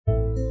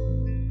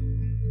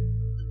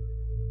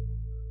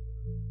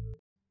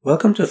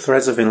Welcome to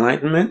Threads of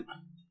Enlightenment,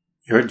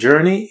 your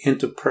journey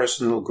into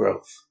personal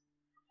growth.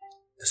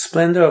 The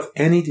splendor of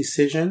any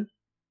decision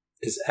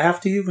is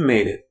after you've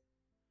made it.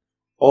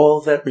 All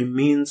that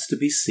remains to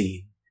be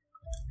seen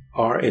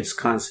are its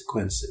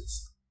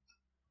consequences.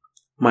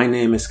 My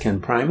name is Ken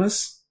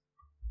Primus.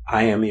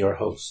 I am your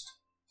host.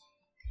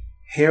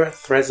 Here at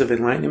Threads of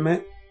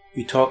Enlightenment,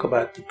 we talk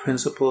about the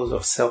principles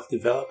of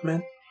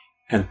self-development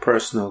and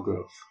personal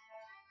growth.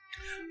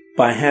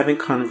 By having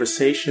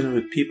conversation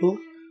with people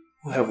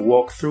who have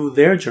walked through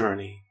their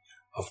journey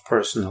of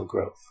personal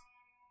growth.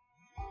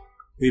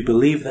 We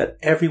believe that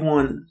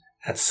everyone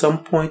at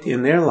some point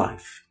in their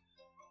life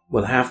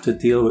will have to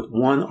deal with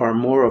one or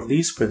more of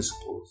these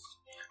principles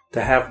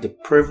to have the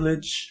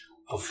privilege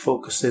of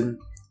focusing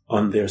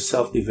on their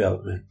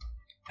self-development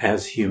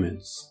as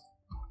humans.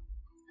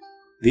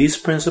 These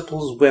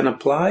principles, when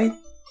applied,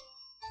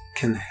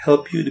 can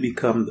help you to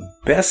become the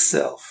best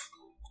self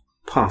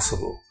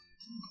possible.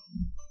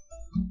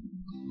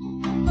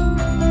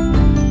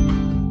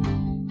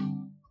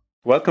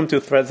 Welcome to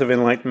Threads of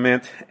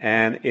Enlightenment,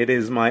 and it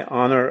is my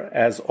honor,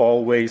 as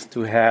always,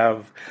 to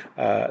have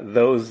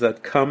those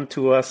that come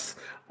to us.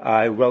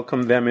 I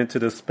welcome them into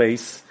the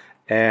space,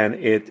 and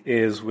it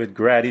is with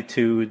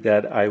gratitude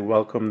that I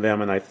welcome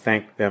them and I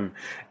thank them.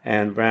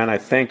 And Bran, I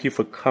thank you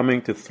for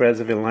coming to Threads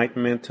of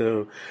Enlightenment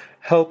to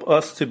help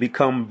us to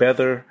become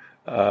better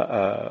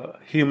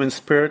human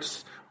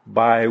spirits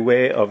by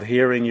way of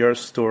hearing your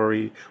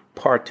story,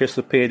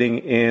 participating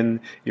in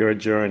your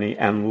journey,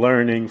 and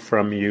learning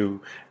from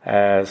you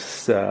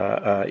as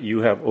you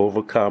have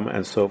overcome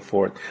and so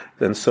forth.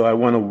 And so I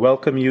want to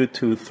welcome you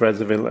to Threads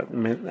of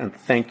Enlightenment and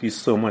thank you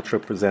so much for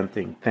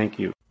presenting. Thank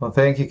you. Well,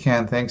 thank you,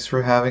 Ken. Thanks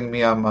for having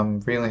me. I'm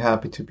really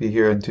happy to be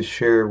here and to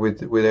share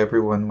with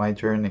everyone my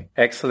journey.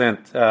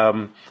 Excellent.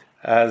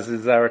 As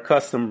is our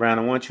custom, Bran,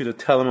 I want you to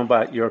tell them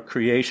about your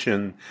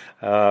creation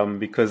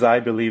because I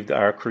believe that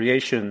our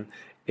creation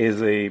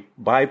is a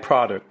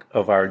byproduct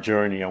of our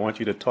journey. I want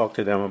you to talk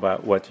to them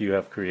about what you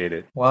have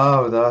created.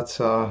 Wow, that's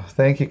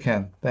thank you,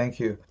 Ken. Thank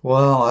you.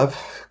 Well, I've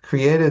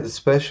created,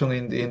 especially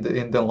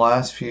in the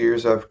last few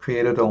years, I've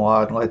created a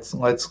lot.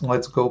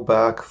 Let's go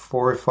back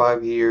 4 or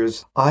 5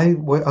 years. I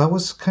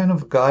was kind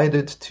of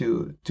guided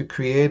to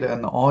create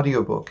an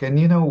audiobook.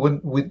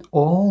 And with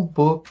all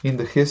book in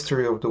the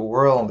history of the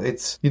world,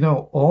 it's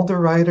all the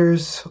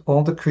writers,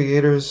 all the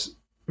creators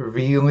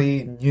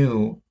really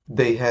knew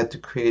they had to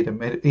create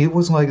them. It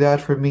was like that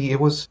for me. It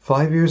was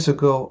 5 years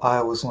ago.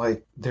 I was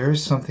like,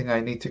 there's something I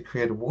need to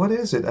create. What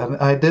is it? And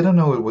I didn't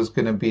know it was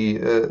going to be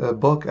a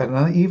book. And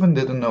I even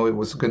didn't know it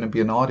was going to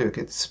be an audiobook.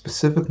 It's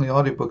specifically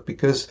audiobook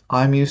because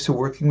I'm used to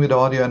working with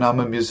audio and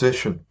I'm a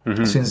musician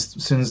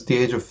since the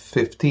age of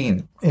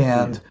 15.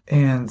 And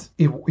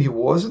it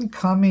wasn't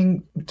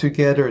coming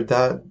together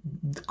that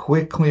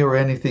quickly or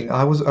anything.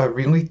 I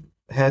really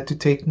had to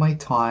take my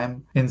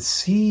time and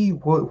see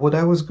what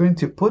I was going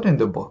to put in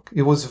the book.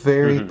 It was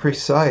very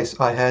precise.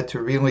 I had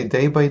to really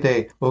day by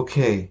day,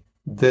 okay,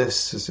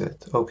 this is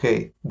it.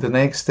 Okay, the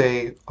next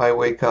day I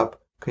wake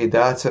up, okay,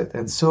 that's it.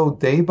 And so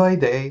day by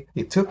day,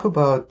 it took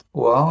about,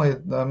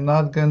 I'm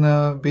not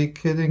gonna be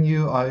kidding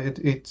you,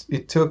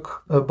 it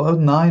took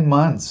about 9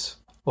 months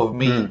of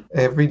me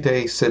every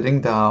day sitting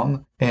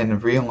down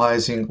and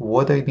realizing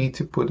what I need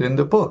to put in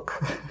the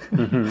book.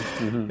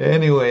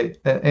 Anyway,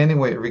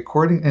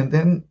 recording, and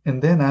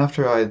then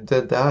after I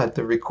did that,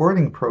 the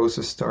recording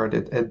process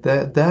started, and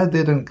that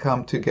didn't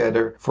come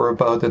together for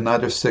about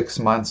another 6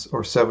 months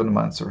or 7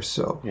 months or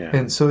so. Yeah.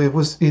 And so it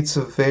was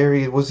a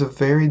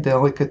very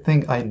delicate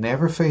thing. I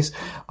never faced.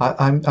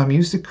 I'm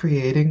used to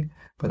creating,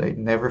 but I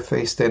never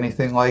faced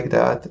anything like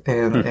that.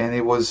 And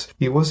it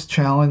was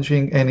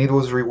challenging and it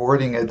was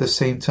rewarding at the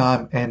same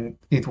time. And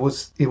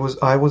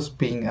I was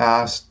being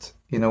asked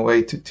in a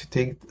way to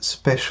take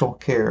special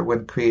care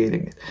when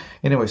creating it.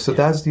 Anyway, so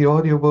that's the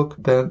audiobook.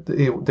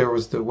 There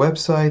was the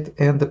website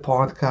and the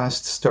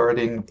podcast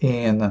starting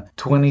in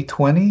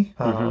 2020.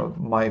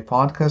 My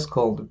podcast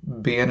called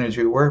Be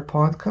Energy Aware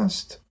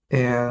Podcast.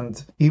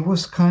 And it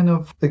was kind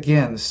of,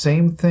 again,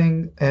 same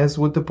thing as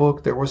with the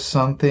book. There was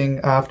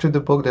something after the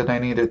book that I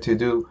needed to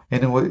do.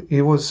 And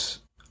it was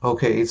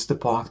okay, it's the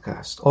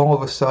podcast. All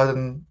of a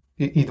sudden,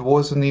 it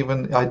wasn't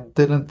even, I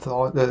didn't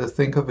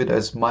think of it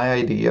as my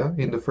idea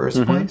in the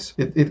first place.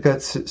 It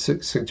got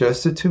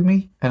suggested to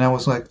me. And I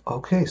was like,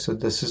 okay, so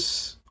this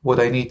is what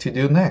I need to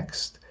do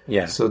next.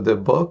 Yeah. So the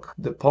book,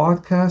 the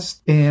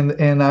podcast,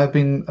 and I've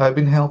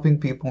been helping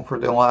people for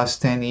the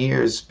last 10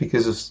 years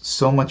because of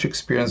so much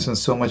experience and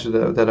so much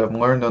that I've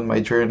learned on my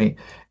journey.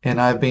 And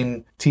I've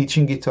been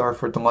teaching guitar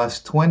for the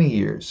last 20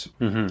 years.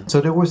 So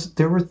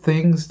there were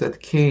things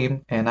that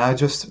came, and I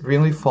just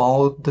really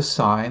followed the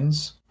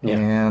signs. Yeah.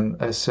 And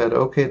I said,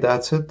 okay,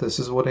 that's it. This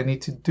is what I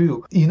need to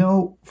do.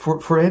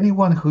 For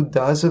anyone who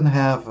doesn't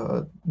have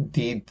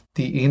the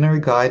inner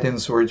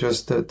guidance or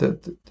just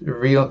the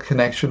real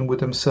connection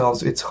with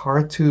themselves, it's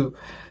hard to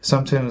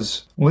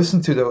sometimes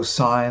listen to those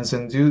signs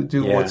and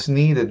do what's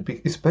needed,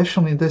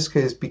 especially in this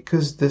case,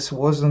 because this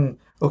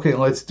wasn't okay,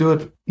 let's do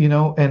it,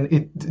 and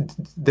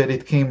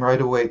it came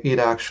right away. It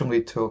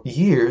actually took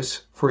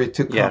years for it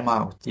to Yeah. come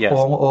out. Yes.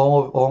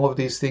 All of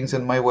these things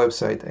in my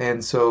website.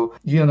 And so,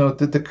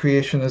 the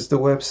creation is the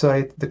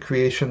website, the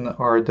creation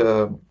are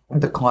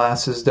the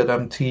classes that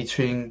I'm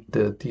teaching,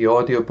 the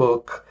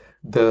audiobook,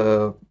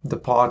 the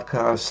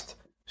podcast.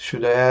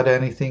 Should I add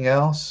anything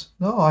else?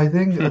 No, I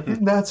think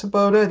that's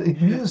about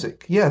it.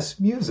 Music. Yes,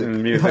 music.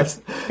 Music.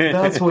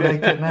 That's what I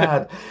can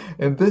add.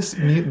 And this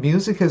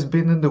music has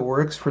been in the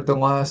works for the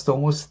last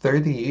almost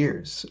 30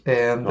 years.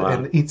 And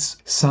Wow. it's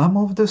some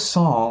of the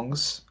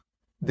songs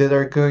that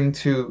are going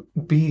to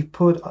be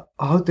put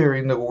out there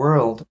in the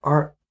world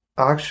are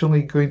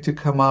actually going to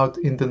come out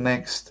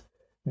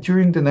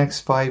during the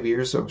next 5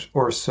 years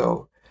or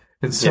so.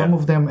 And some Yeah.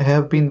 of them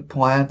have been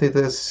planted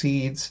as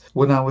seeds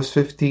when I was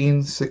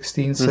 15,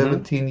 16, Hmm.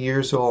 17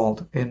 years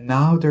old. And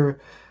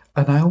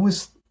I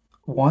always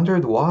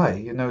wondered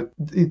why. It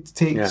Yeah.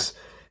 takes,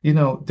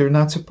 they're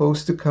not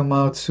supposed to come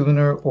out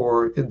sooner,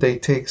 or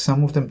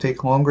some of them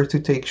take longer to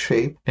take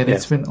shape. And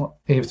Yes.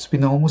 it's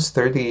been almost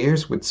 30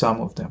 years with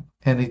some of them.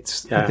 And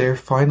Yeah. they're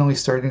finally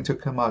starting to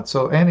come out.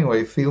 So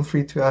anyway, feel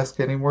free to ask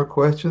any more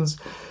questions.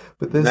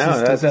 But No,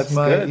 this is that's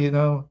my,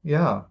 good.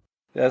 yeah.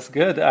 That's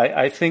good.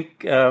 I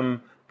think,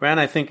 Bran,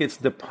 I think it's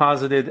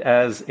deposited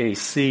as a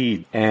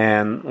seed.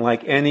 And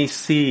like any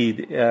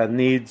seed,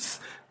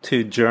 needs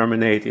to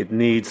germinate. It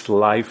needs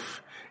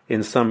life.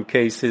 In some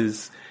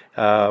cases,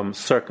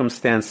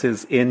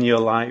 circumstances in your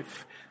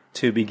life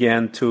to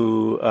begin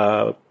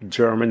to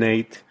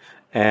germinate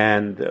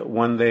and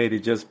one day to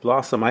just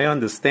blossom. I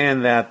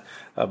understand that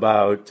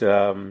about,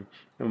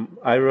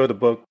 I wrote a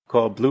book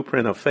called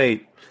Blueprint of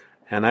Fate,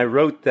 and I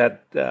wrote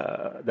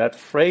that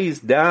phrase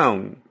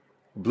down,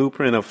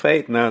 Blueprint of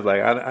Fate, and I was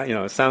like,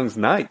 it sounds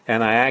nice.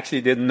 And I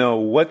actually didn't know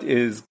what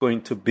is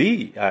going to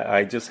be.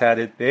 I just had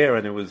it there,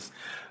 and it was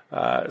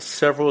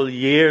several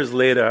years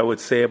later, I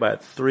would say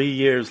about 3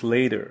 years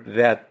later,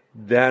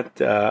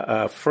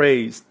 that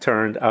phrase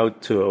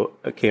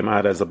came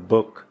out as a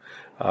book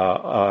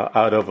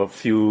out of a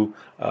few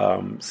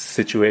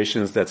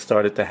situations that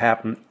started to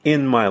happen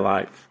in my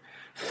life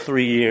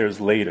 3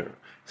 years later.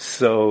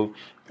 So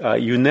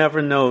you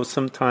never know.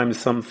 Sometimes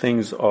some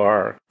things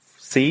are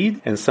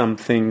seed, and some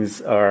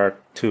things are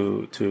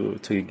to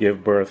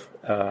give birth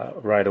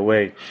right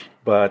away.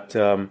 But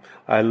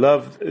I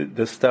love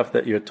the stuff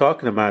that you're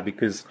talking about,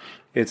 because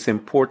it's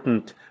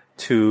important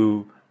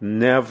to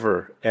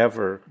never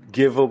ever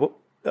give up.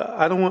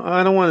 I don't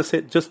want to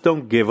say just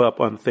don't give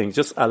up on things.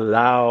 Just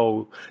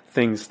allow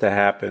things to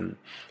happen.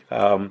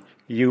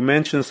 You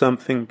mentioned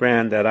something,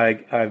 Bran, that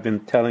I've been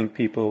telling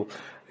people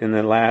in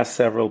the last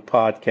several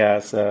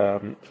podcasts.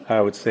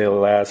 I would say the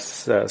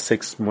last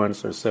 6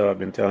 months or so, I've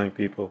been telling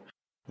people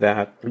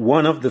that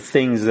one of the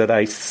things that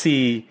I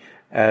see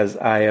as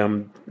I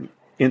am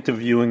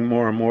interviewing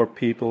more and more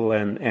people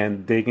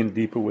and digging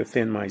deeper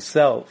within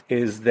myself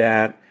is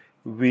that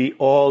we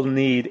all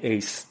need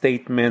a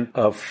statement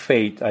of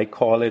fate, I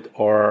call it,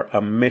 or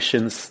a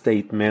mission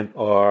statement,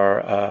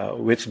 or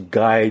which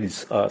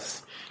guides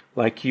us.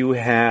 Like you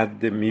had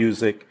the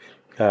music,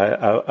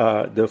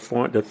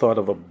 the thought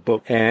of a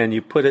book, and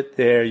you put it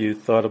there, you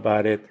thought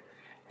about it,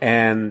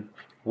 and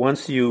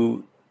once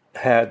you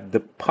had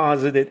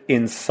deposited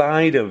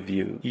inside of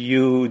you,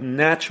 you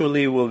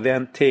naturally will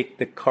then take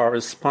the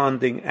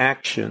corresponding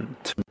action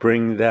to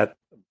bring that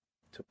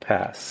to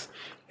pass.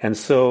 And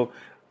so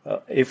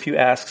if you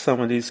ask some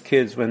of these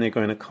kids when they're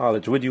going to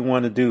college, what do you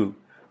want to do?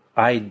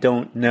 I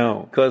don't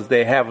know, because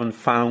they haven't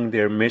found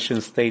their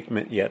mission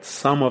statement yet.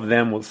 Some of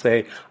them will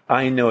say,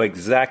 I know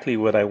exactly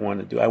what I want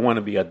to do. I want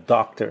to be a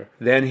doctor.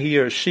 Then he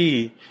or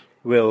she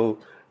will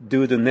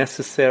do the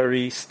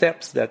necessary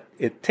steps that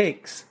it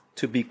takes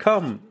to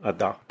become a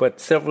doctor.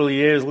 But several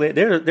years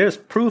later, there's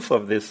proof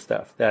of this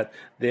stuff, that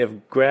they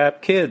have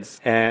grabbed kids,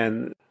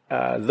 and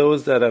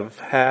those that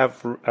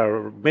have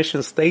a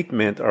mission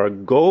statement or a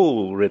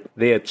goal,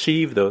 they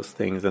achieve those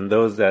things. And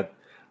those that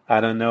I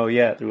don't know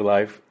yet through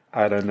life,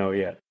 I don't know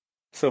yet.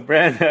 So,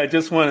 Brandon, I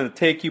just want to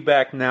take you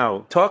back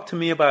now. Talk to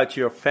me about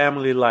your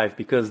family life,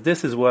 because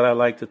this is what I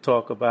like to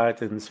talk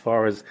about, and as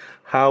far as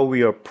how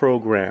we are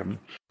programmed.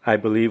 I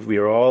believe we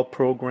are all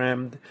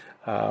programmed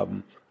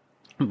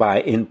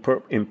by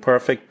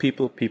imperfect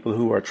people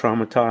who are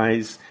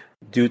traumatized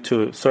due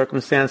to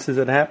circumstances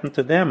that happened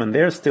to them, and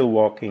they're still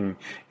walking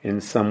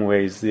in some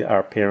ways.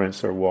 Our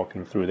parents are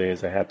walking through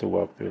theirs. I had to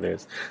walk through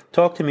theirs.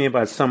 Talk to me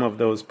about some of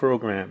those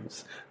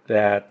programs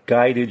that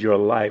guided your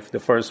life, the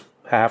first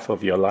half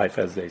of your life,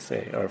 as they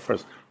say, or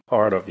first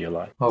part of your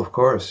life. Of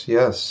course,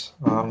 yes.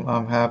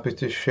 I'm happy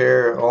to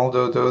share,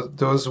 although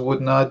those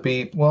would not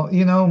be, well,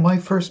 my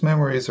first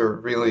memories are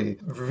really,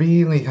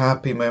 really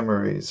happy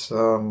memories.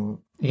 In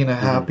a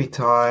happy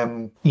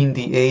time in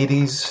the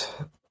 80s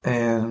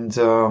and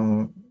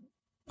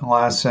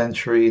last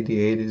century,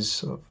 the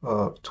 80s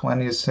of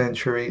 20th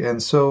century.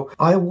 And so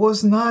I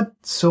was not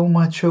so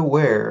much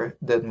aware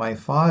that my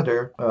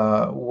father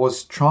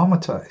was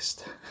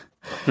traumatized.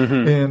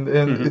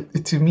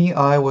 And to me,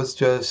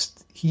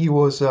 he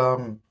was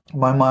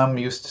My mom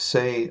used to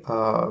say,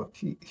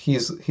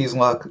 he's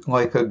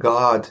like a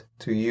god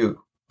to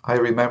you. I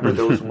remember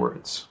those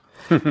words.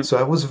 So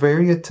I was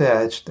very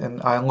attached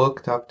and I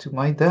looked up to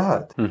my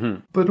dad.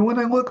 Mhm. But when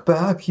I look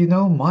back, you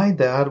know, my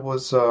dad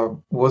was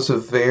a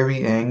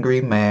very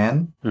angry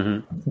man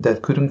Mhm.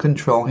 that couldn't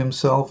control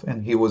himself,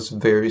 and he was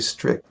very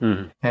strict.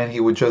 Mhm. And he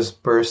would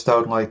just burst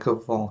out like a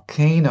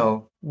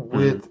volcano Mhm.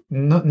 with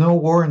no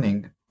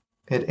warning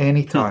at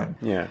any time.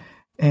 Yeah.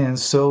 And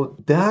so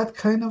that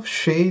kind of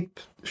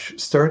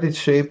started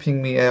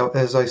shaping me out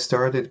as I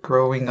started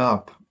growing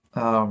up.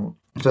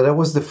 So that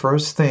was the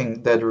first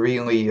thing that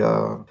really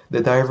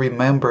that I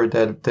remember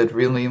that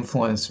really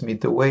influenced me,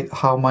 the way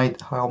how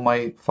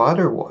my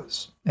father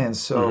was. And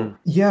so Mhm.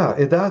 yeah,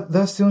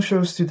 that still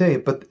shows today.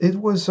 But it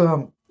was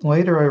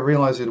later I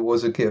realized it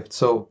was a gift.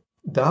 So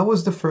that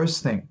was the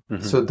first thing.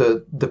 Mhm. So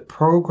the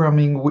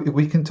programming,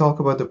 we can talk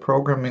about the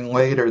programming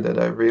later that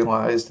I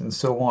realized and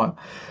so on.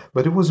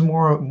 But it was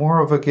more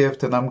of a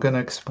gift, and I'm going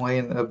to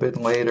explain a bit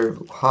later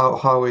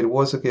how it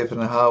was a gift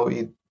and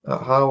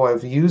how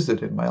I've used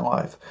it in my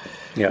life.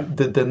 Yeah.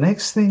 The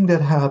next thing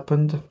that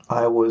happened,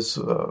 I was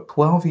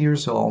 12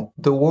 years old.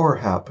 The war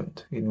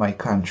happened in my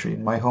country,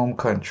 in my home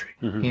country,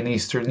 Mhm. in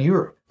Eastern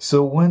Europe.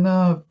 So when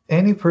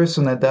any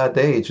person at that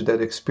age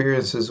that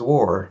experiences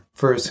war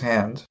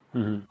firsthand,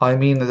 Mhm. I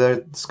mean that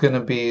it's going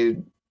to be,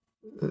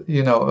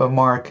 you know, a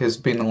mark has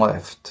been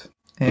left.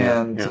 Yeah.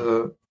 And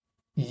Yeah.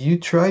 you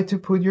try to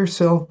put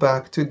yourself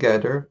back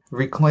together,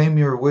 reclaim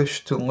your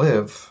wish to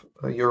live,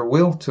 your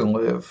will to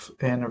live,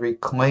 and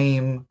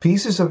reclaim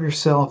pieces of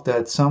yourself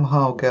that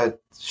somehow got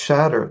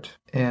shattered.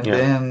 And Yeah.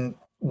 then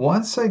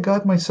once I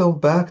got myself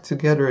back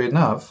together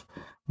enough,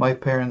 my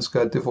parents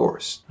got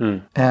divorced.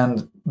 Mm.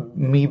 And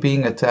me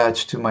being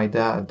attached to my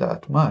dad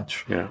that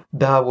much, Yeah.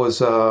 that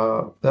was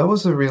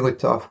a really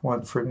tough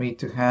one for me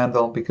to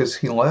handle because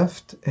he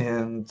left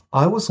and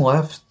I was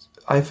left.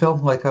 I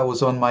felt like I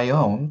was on my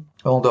own,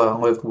 although I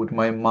lived with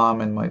my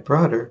mom and my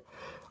brother.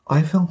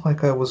 I felt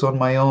like I was on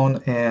my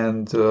own,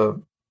 and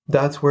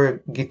that's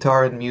where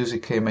guitar and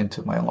music came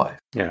into my life,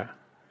 Yeah.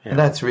 and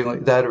Yeah.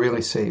 that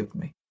really saved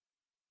me.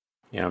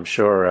 Yeah. I'm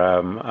sure.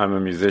 I'm a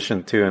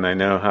musician too, and I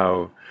know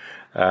how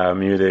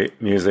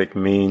music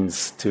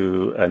means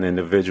to an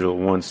individual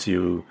once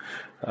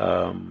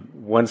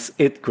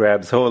it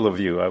grabs hold of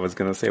you. I was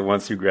going to say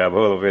once you grab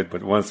hold of it,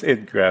 but once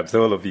it grabs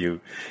hold of you,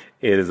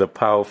 it is a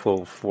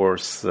powerful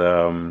force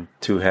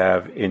to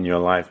have in your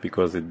life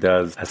because it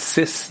does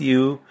assist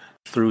you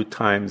through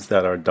times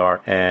that are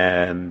dark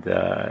and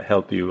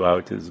help you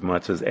out as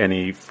much as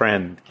any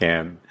friend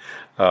can.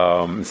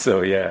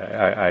 So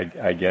yeah,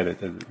 I get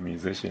it as a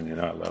musician. You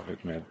know, I love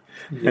it, man.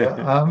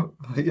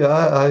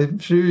 I'm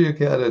sure you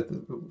get it.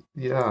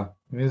 Yeah,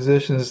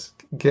 musicians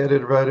get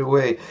it right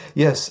away.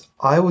 Yes,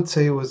 I would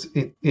say it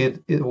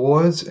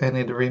was and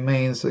it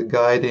remains a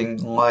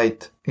guiding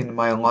light in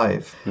my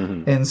life.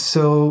 Hmm. And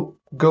so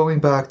going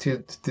back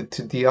to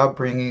the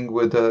upbringing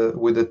with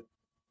a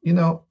you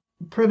know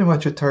pretty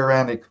much a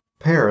tyrannic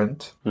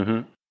parent,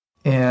 Hmm.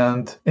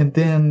 and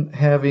then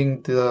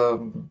having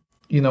the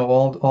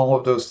all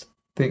of those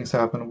things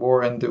happen,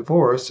 war and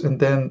divorce, and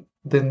then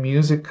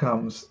music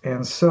comes.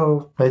 And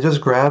so I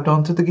just grabbed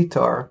onto the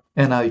guitar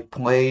and I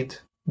played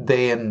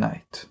day and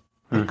night.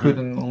 i Hmm.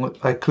 couldn't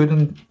i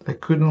couldn't i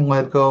couldn't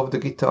let go of the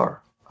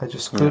guitar. I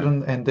just Yeah.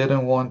 couldn't and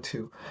didn't want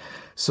to.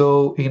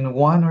 So in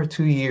 1 or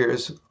 2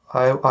 years,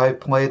 I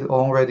played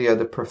already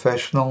at a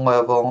professional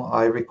level.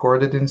 I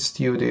recorded in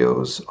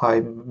studios. I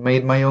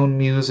made my own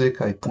music.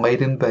 I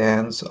played in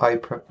bands. I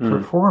Mm.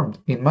 performed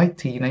in my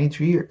teenage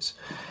years,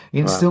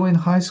 Wow. still in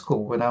high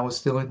school, when I was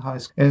still in high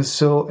school. And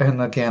so,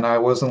 and again, I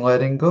wasn't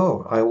letting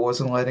go. I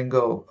wasn't letting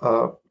go.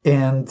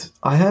 And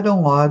I had a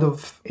lot of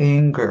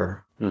anger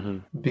Hmm.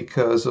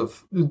 because of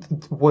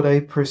what I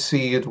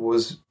perceived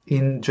was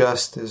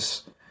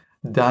injustice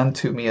done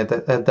to me at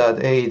that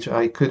age.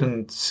 I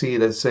couldn't see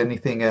it as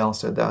anything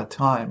else at that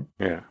time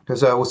Yeah.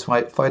 because I was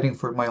fighting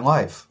for my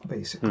life,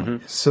 basically. Hmm.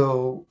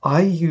 So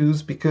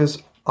because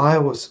I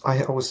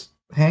was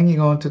hanging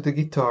on to the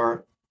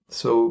guitar,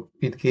 so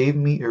it gave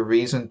me a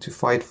reason to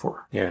fight for.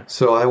 Yeah.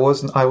 So I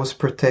was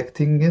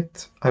protecting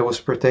it. I was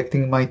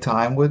protecting my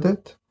time with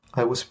it.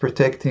 I was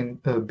protecting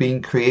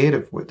being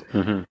creative with it.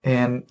 Hmm.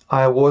 And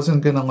I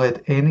wasn't going to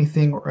let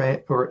anything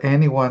or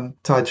anyone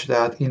touch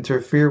that,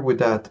 interfere with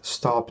that,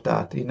 stop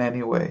that in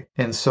any way.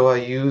 And so I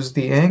used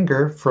the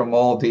anger from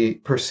all the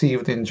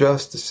perceived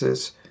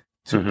injustices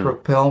to Hmm.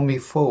 propel me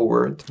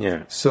forward.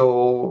 Yeah.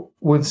 So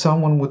when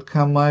someone would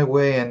come my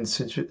way and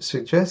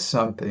suggest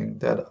something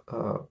that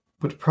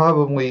would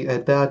probably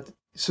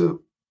so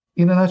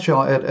in a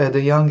nutshell, at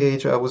a young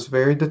age, I was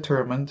very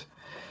determined.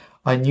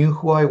 I knew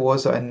who I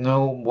was. I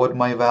know what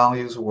my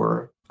values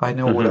were. I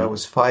know what I Hmm.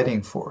 was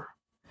fighting for.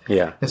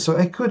 Yeah. And so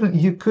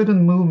you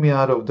couldn't move me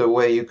out of the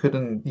way. You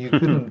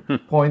couldn't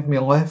point me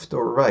left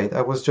or right.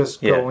 I was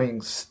just Yeah.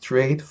 going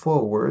straight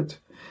forward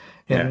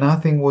and Yeah.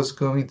 nothing was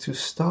going to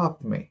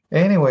stop me.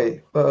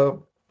 Anyway,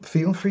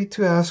 feel free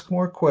to ask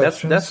more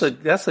That's questions.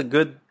 a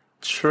good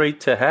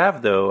trait to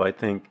have, though, I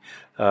think,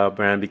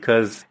 Bran,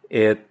 because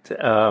it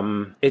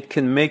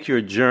can make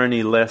your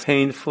journey less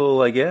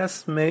painful, I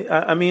guess.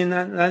 I mean,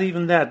 not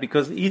even that,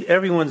 because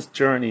everyone's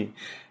journey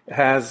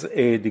has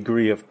a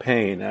degree of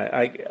pain.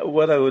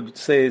 What I would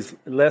say is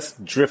less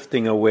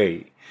drifting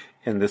away,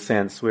 in the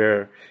sense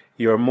where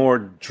you're more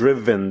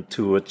driven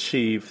to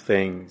achieve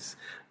things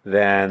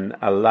than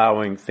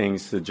allowing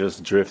things to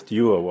just drift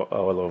you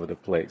all over the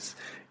place.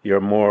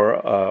 You're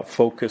more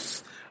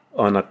focused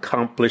on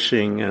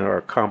accomplishing or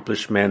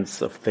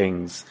accomplishments of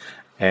things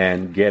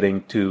and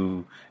getting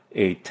to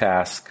a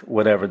task,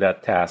 whatever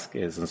that task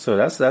is. And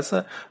so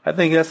I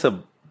think that's a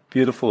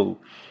beautiful,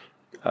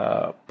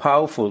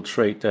 powerful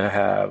trait to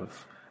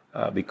have,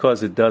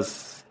 because it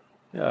does,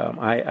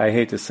 I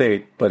hate to say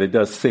it, but it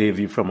does save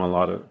you from a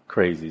lot of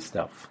crazy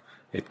stuff.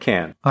 It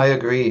can. I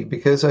agree,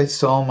 because I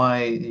saw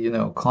my,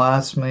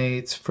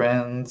 classmates,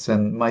 friends,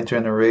 and my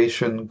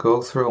generation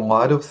go through a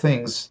lot of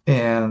things,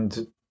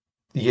 and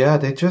yeah,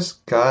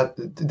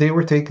 they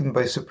were taken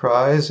by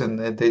surprise,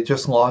 and they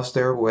just lost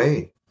their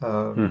way.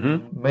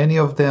 Many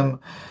of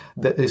them,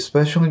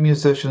 especially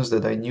musicians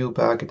that I knew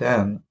back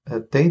then,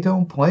 they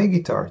don't play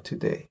guitar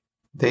today.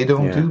 They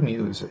don't do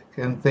music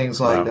and things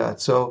like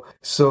that.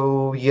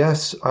 So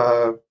yes,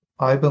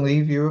 I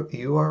believe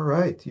you are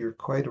right. You're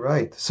quite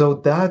right. So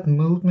that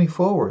moved me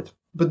forward.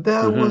 But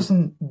that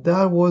wasn't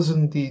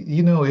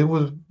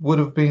the, would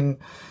have been,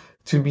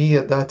 to me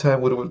at that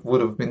time,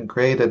 would have been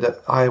great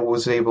that I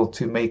was able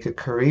to make a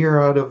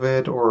career out of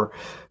it or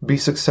be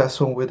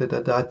successful with it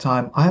at that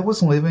time. I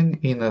was living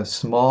in a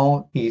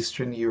small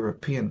Eastern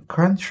European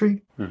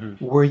country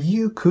where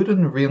you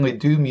couldn't really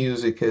do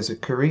music as a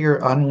career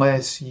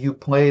unless you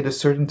played a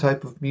certain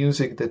type of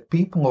music that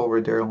people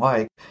over there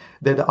like,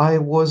 that I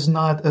was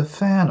not a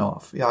fan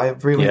of. I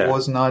really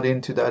was not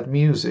into that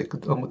music,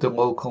 the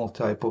local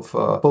type of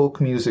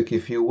folk music,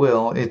 if you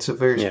will. It's a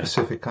very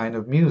specific kind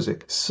of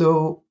music.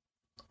 So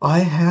I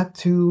had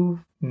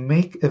to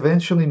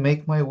eventually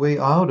make my way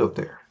out of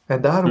there.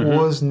 And that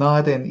was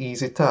not an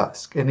easy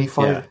task. And if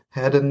I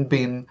hadn't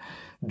been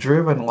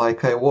driven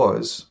like I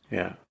was,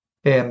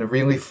 and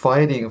really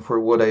fighting for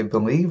what I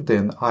believed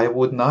in, I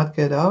would not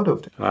get out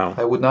of there. Wow.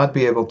 I would not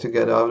be able to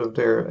get out of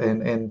there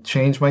and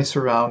change my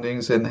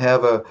surroundings and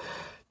have a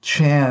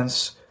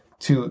chance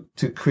to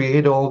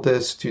create all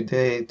this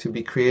today, to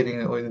be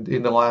creating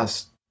in the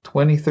last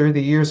 20,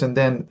 30 years, and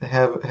then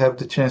have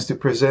the chance to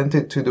present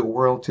it to the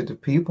world, to the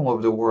people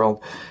of the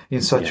world,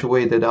 in such a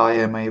way that I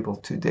am able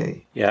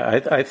today.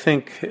 Yeah, I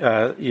think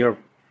you're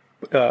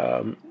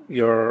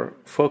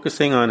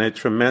focusing on a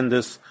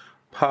tremendous,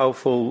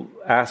 powerful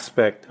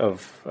aspect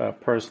of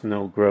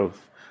personal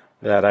growth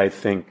that I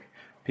think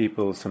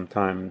people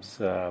sometimes,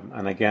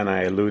 and again,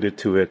 I alluded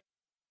to it,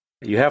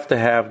 you have to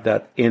have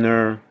that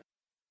inner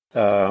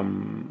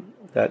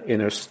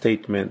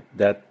statement,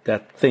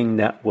 that thing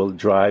that will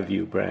drive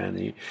you,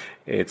 Bran.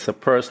 It's a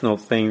personal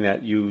thing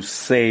that you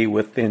say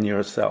within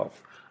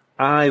yourself.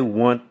 I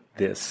want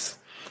this.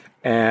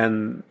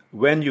 And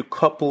when you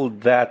couple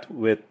that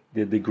with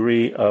the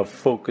degree of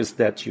focus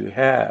that you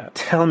have,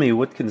 tell me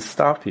what can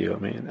stop you. I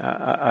mean,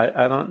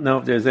 I don't know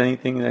if there's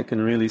anything that can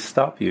really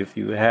stop you if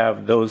you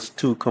have those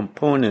two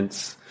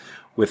components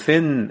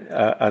within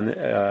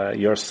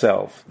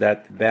yourself,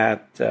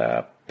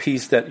 that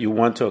piece that you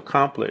want to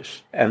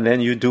accomplish, and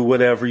then you do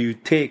whatever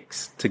it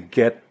takes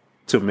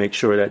to make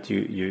sure that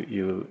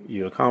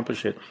you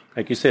accomplish it.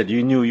 Like you said,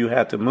 you knew you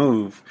had to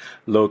move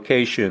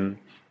location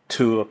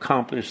to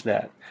accomplish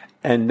that.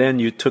 And then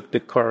you took the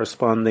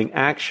corresponding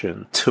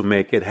action to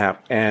make it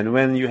happen. And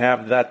when you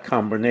have that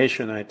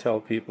combination, I tell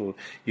people,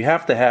 you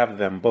have to have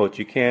them both.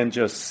 You can't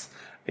just,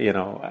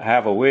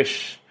 have a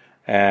wish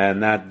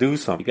and not do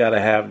something. You got to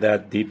have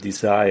that deep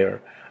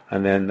desire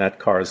and then that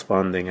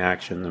corresponding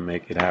action to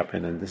make it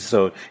happen. And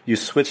so you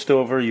switched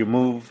over, you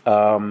move.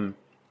 And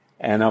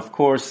of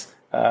course,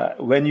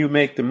 when you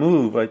make the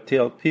move, I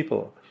tell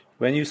people,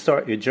 when you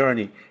start your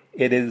journey,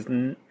 it is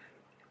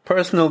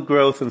personal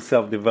growth and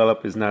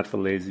self-develop is not for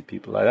lazy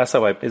people. That's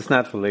how it's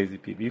not for lazy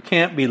people. You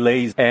can't be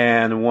lazy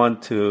and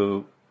want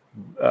to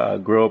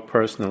grow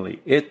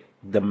personally. It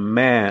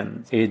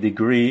demands a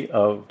degree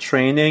of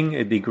training,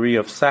 a degree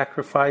of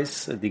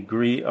sacrifice, a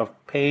degree of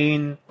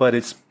pain, but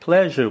it's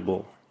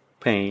pleasurable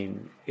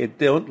pain. It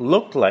don't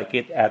look like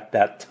it at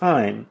that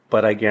time,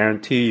 but I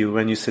guarantee you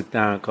when you sit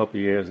down a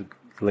couple of years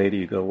later,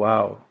 you go,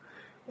 wow,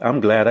 I'm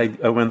glad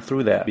I went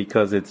through that,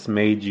 because it's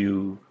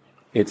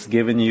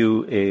given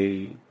you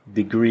a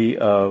degree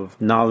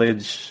of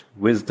knowledge,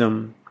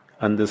 wisdom,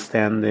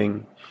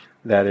 understanding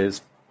that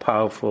is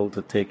powerful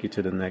to take you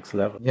to the next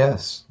level.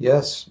 Yes,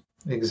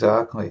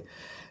 exactly.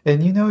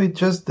 And it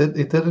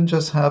didn't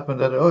just happen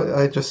that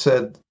I just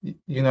said,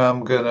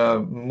 I'm gonna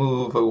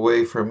move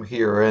away from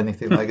here or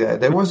anything like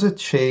that. There was a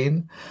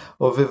chain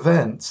of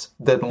events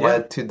that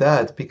led to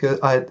that, because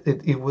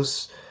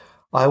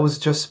I was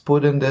just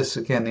put in this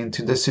again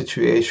into this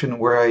situation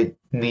where I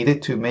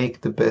needed to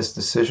make the best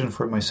decision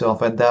for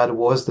myself, and that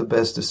was the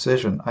best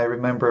decision. I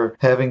remember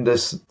having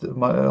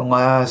my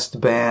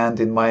last band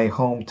in my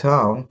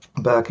hometown,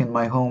 back in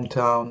my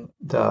hometown,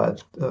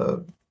 that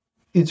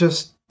it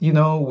just,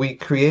 we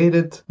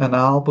created an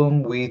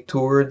album, we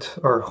toured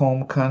our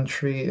home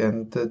country,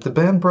 and the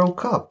band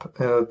broke up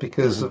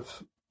because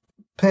of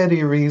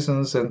petty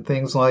reasons and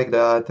things like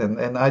that,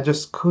 and I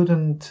just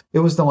couldn't. It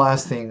was the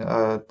last thing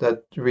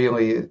that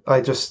really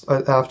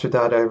after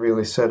that I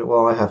really said,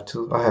 well, I have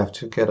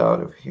to get out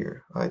of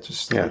here. I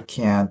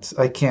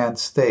can't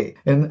stay,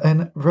 and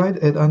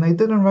I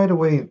didn't right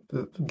away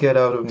get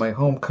out of my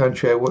home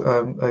country.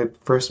 I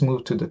first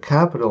moved to the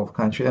capital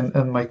country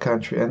and my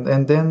country,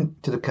 and then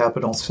to the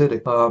capital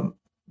city.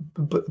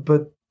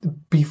 But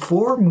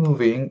before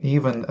moving,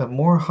 even a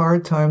more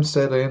hard time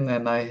set in,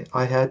 and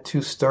I had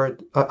to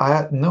start.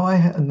 I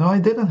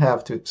didn't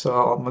have to. So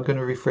I'm going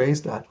to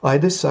rephrase that. I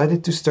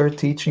decided to start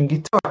teaching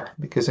guitar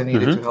because I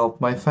needed to help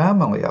my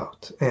family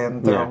out,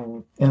 and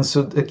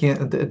so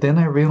again, then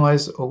I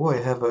realized, oh, I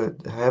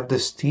have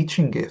this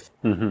teaching gift,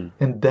 and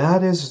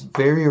that is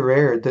very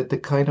rare. That the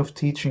kind of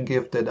teaching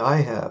gift that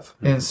I have,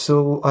 and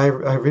so I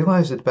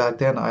realized that back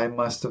then I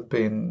must have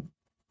been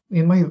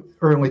in my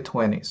early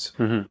 20s.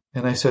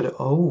 And I said,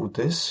 oh,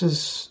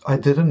 I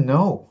didn't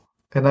know.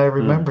 And I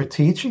remember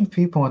teaching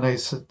people, and I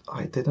said,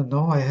 I didn't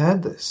know I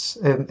had this.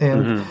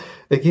 And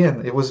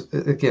again, it was,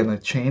 a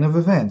chain of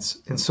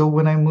events. And so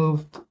when I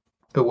moved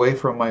away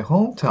from my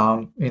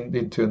hometown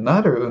into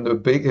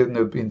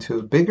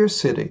a bigger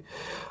city,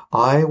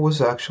 I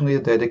was actually a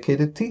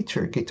dedicated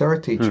teacher, guitar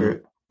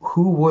teacher,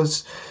 who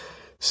was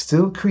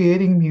still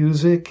creating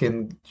music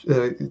and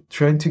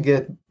trying to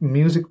get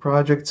music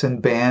projects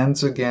and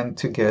bands again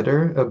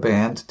together, a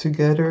band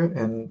together,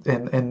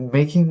 and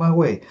making my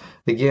way.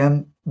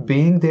 Again,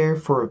 being there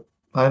for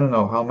I don't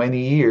know how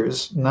many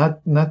years,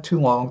 not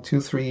too long,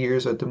 2-3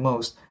 years at the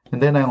most,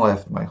 and then I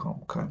left my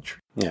home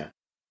country. Yeah.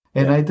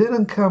 And I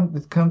didn't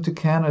come to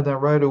Canada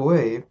right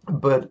away,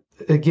 but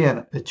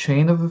again, a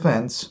chain of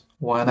events,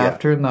 one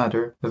after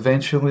another,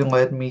 eventually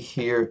led me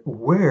here,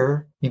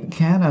 where in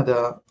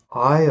Canada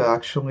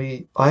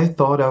I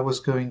thought I was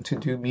going to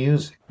do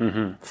music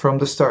from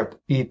the start.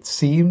 It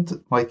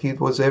seemed like it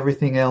was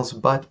everything else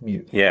but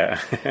music. Yeah.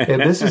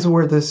 And this is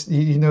where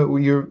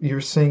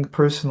you're saying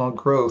personal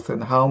growth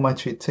and how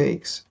much it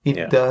takes.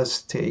 It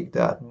does take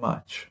that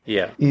much.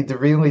 Yeah. It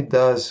really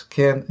does.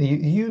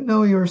 You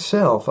know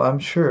yourself, I'm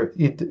sure.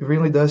 It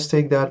really does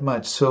take that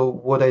much. So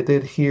what I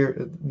did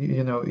here,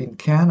 in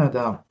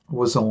Canada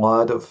was a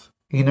lot of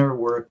inner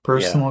work,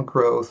 personal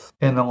growth,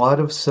 and a lot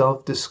of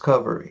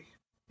self-discovery.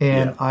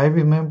 And I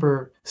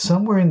remember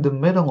somewhere in the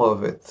middle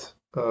of it,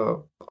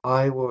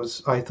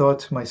 I thought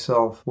to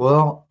myself,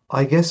 well,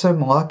 I guess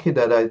I'm lucky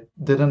that I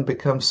didn't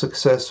become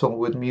successful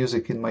with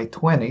music in my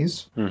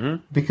 20s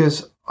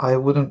because I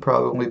wouldn't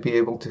probably be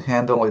able to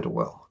handle it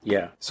well.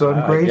 Yeah. So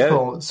I'm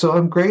grateful. So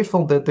I'm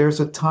grateful that there's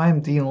a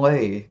time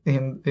delay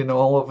in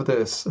all of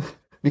this.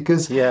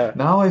 Because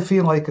now I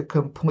feel like a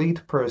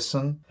complete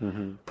person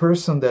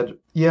that,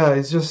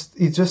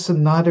 it's just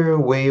another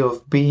way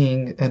of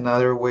being,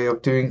 another way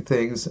of doing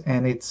things,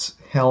 and it's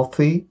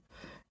healthy,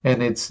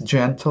 and it's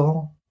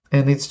gentle,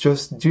 and it's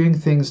just doing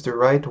things the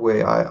right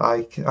way.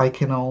 I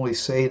can only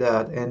say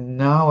that, and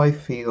now I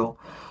feel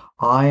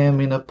I am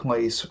in a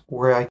place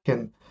where I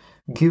can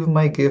give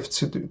my gifts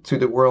to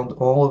the world,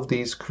 all of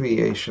these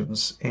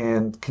creations,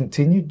 and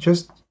continue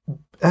just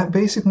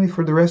basically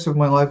for the rest of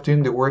my life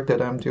doing the work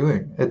that I'm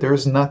doing.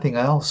 There's nothing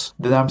else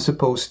that I'm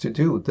supposed to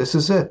do. This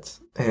is it.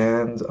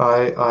 And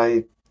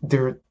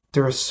there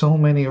are so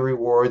many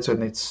rewards,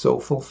 and it's so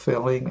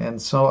fulfilling. And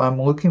so I'm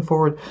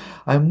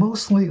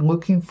mostly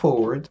looking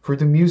forward for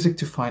the music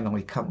to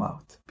finally come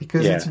out,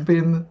 because it's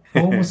been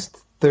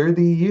almost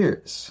 30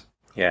 years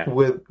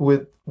with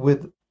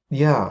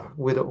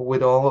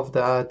all of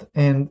that,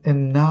 and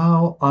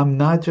now I'm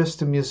not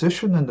just a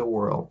musician in the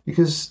world,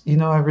 because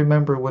I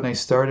remember when I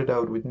started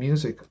out with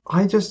music,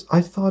 I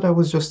thought I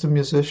was just a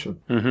musician,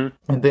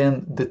 and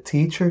then the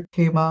teacher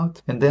came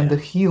out, and then the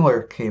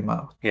healer came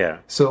out.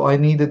 So I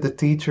needed the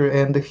teacher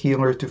and the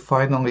healer to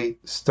finally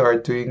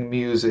start doing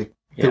music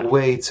the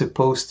way it's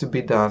supposed to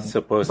be done.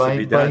 By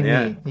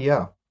me.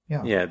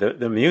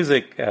 The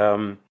music,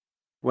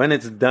 when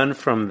it's done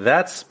from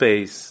that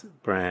space,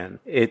 Bran,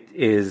 it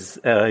is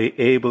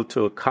able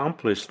to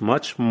accomplish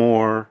much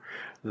more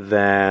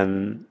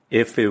than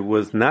if it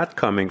was not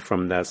coming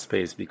from that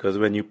space. Because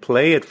when you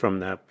play it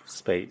from that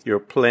space, you're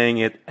playing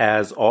it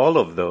as all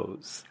of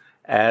those,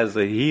 as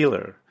a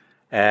healer,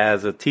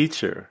 as a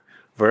teacher,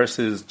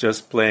 versus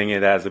just playing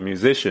it as a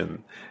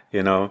musician.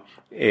 I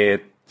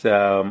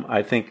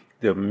think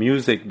the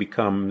music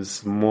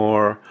becomes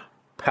more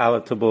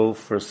palatable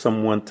for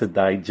someone to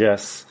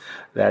digest,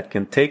 that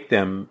can take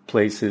them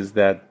places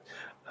that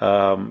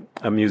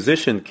a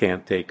musician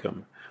can't take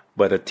them.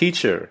 But a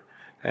teacher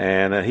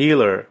and a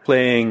healer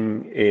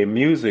playing a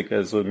music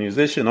as a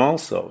musician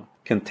also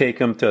can take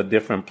them to a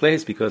different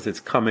place, because it's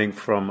coming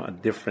from a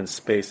different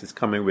space. It's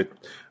coming with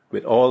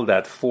with all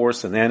that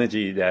force and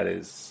energy that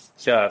is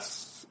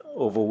just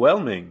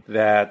overwhelming.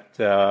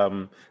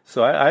 Your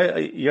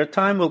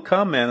time will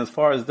come, man, as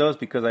far as those,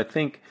 because I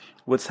think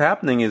what's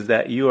happening is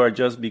that you are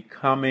just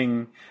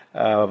becoming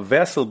a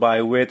vessel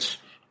by which,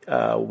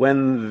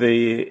 when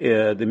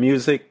the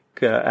music,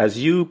 as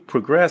you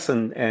progress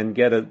and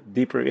get a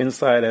deeper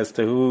insight as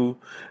to who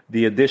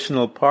the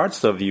additional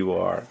parts of you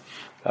are,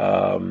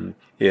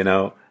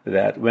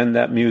 that when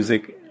that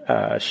music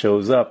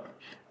shows up,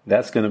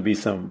 that's going to be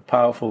some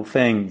powerful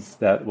things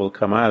that will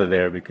come out of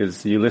there,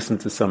 because you listen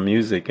to some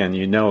music and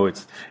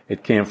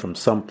it came from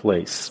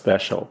someplace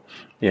special,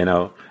 and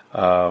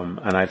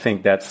I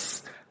think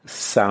that's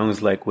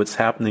sounds like what's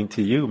happening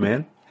to you,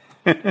 man.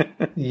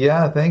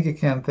 Yeah, thank you,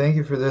 Ken. Thank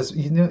you for this.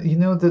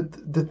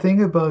 The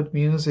thing about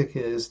music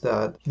is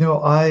that,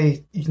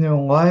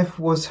 life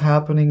was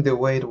happening the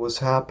way it was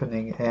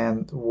happening,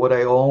 and what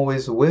I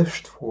always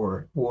wished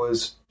for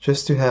was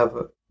just to have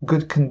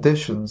good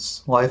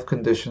conditions, life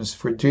conditions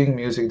for doing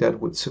music that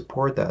would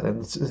support that.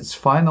 And it's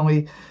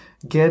finally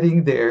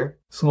getting there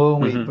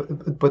slowly.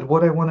 Mm-hmm. But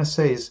what I want to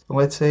say is,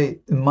 let's say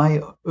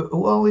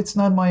it's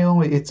not my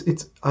only,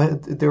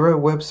 there are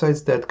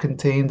websites that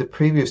contain the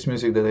previous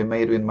music that I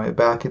made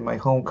back in my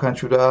home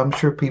country that I'm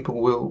sure people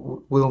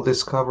will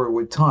discover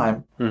with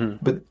time.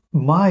 Mm-hmm. But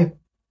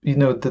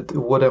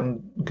what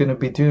I'm going to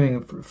be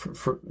doing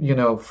for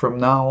from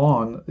now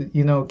on,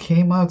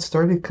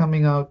 started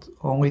coming out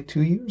only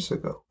 2 years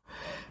ago.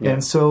 Yeah.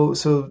 And so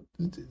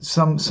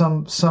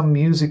some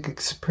music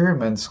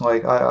experiments,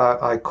 like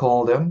I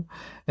call them,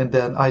 and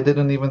then I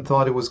didn't even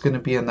thought it was going to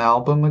be an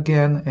album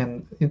again.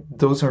 And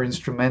those are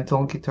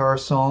instrumental guitar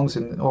songs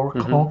and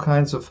all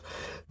kinds of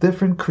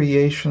different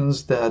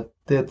creations that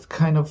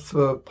kind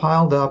of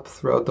piled up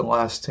throughout the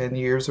last 10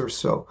 years or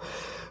so.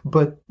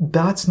 But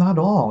that's not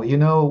all.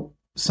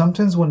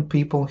 Sometimes when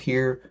people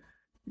hear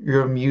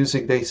your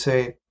music, they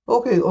say,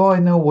 okay, I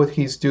know what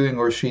he's doing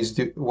or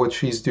what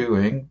she's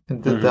doing,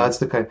 and that's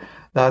the kind.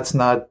 That's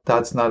not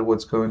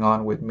what's going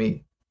on with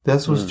me.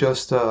 This was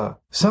just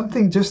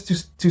something just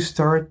to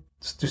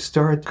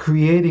start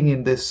creating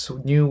in this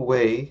new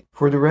way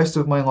for the rest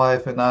of my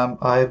life, and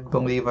I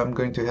believe I'm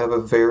going to have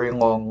a very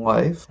long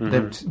life.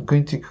 I'm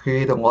going to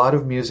create a lot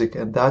of music,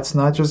 and that's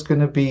not just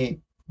going to be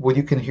what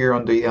you can hear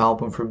on the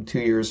album from 2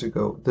 years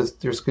ago.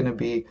 There's going to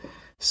be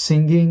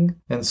singing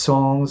and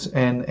songs,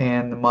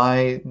 and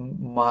my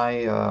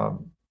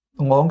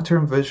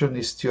long-term vision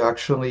is to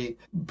actually,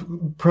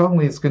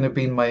 probably it's going to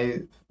be in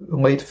my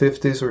late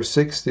 50s or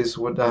 60s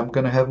when I'm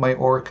going to have my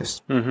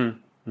orchestra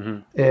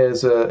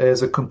as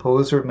a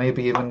composer,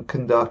 maybe even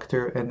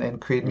conductor,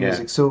 and create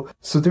music. So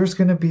there's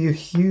going to be a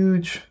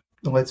huge,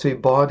 let's say,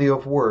 body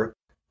of work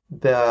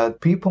that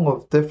people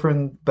of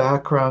different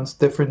backgrounds,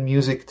 different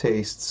music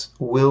tastes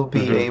will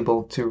be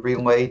able to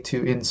relate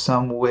to in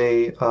some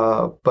way,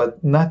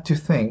 but not to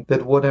think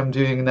that what I'm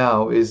doing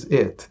now is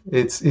it.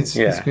 It's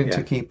going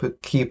to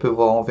keep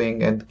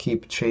evolving and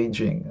keep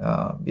changing.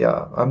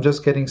 I'm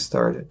just getting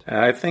started.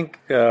 I think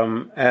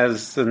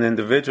as an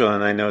individual,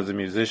 and I know as a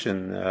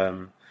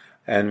musician,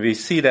 and we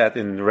see that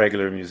in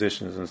regular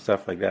musicians and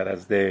stuff like that,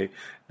 as they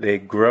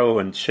grow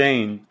and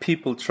change,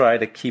 people try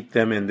to keep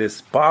them in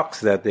this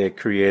box that they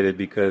created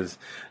because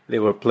they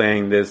were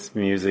playing this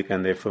music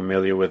and they're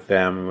familiar with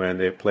them when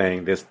they're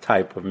playing this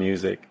type of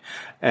music.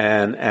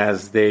 And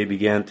as they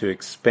began to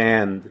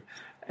expand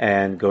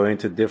and go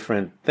into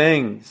different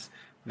things,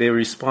 they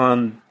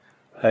respond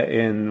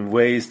in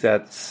ways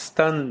that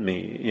stunned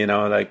me,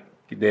 like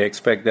they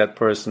expect that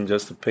person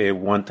just to play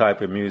one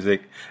type of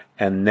music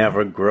and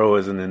never grow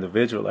as an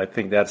individual. I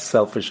think that's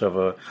selfish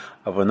of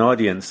an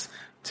audience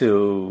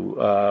to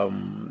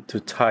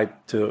try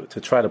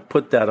to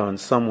put that on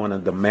someone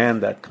and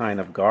demand that kind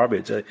of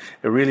garbage. It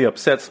really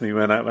upsets me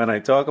when I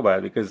talk about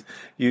it, because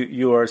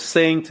you are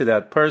saying to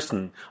that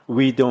person,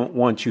 we don't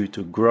want you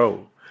to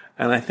grow.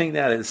 And I think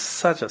that is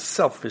such a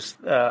selfish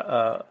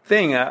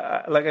thing.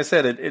 Like I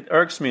said, it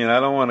irks me, and I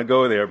don't want to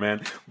go there,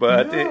 man.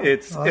 But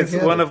it's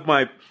one of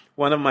my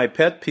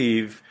pet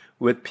peeves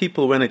with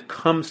people when it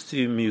comes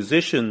to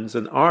musicians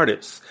and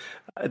artists.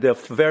 The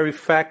very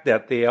fact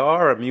that they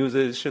are a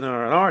musician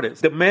or an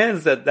artist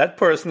demands that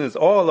person is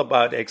all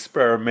about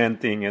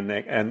experimenting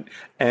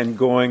and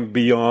going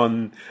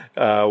beyond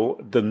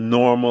the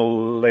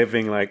normal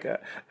living.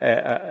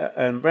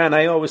 And Bran,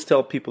 I always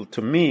tell people,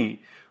 to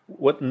me,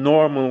 what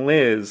normal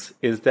is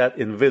that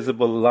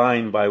invisible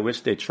line by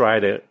which they try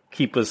to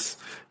keep us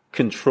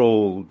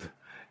controlled.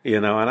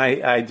 And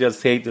I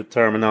just hate the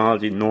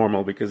terminology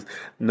normal, because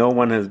no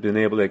one has been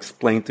able to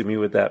explain to me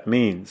what that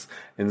means.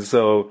 And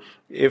so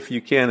if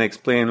you can't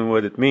explain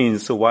what it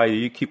means, so why do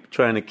you keep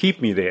trying to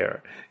keep me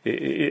there?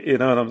 You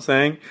know what I'm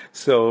saying?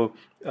 So,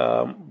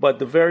 but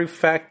the very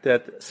fact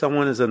that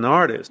someone is an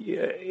artist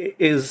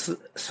is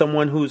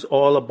someone who's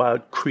all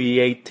about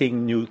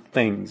creating new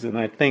things. And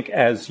I think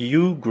as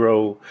you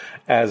grow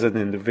as an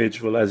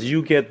individual, as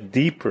you get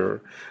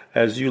deeper,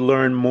 as you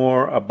learn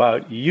more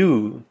about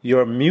you,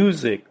 your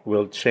music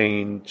will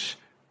change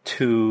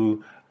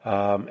to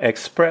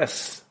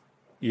express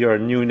your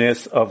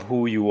newness of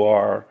who you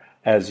are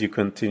as you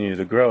continue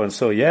to grow. And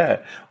so, yeah,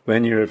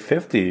 when you're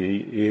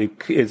 50,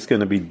 it's going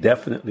to be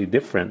definitely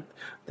different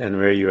than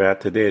where you're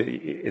at today.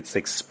 It's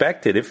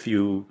expected if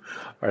you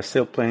are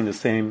still playing the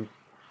same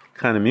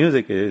kind of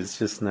music. It's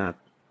just not,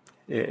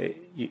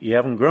 you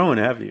haven't grown,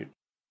 have you?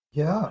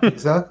 Yeah,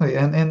 exactly.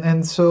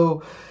 And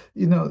so,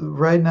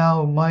 right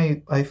now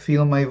I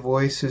feel my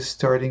voice is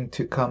starting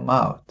to come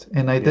out.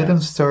 And I Yeah.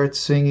 didn't start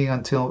singing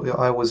until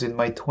I was in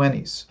my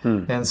 20s.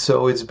 Hmm. And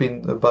so it's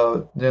been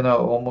about,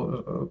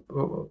 almost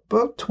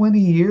about 20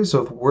 years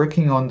of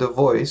working on the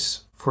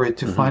voice for it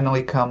to Hmm.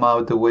 finally come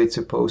out the way it's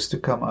supposed to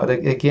come out.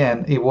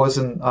 Again, it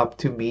wasn't up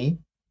to me.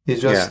 It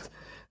Yeah. just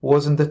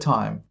wasn't the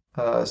time.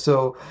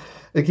 So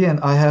again,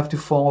 I have to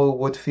follow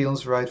what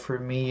feels right for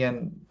me,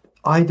 and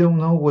I don't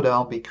know what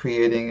I'll be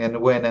creating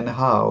and when and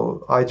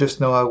how. I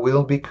just know I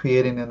will be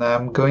creating, and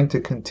I'm going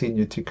to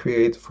continue to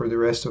create for the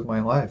rest of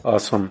my life.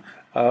 Awesome.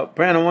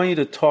 Bran, I want you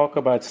to talk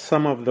about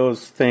some of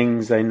those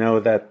things. I know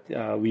that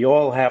we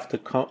all have to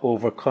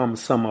overcome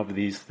some of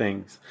these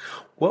things.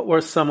 What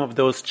were some of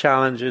those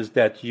challenges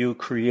that you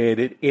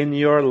created in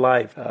your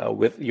life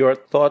with your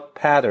thought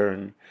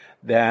pattern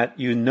that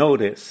you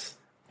noticed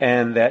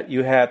and that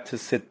you had to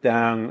sit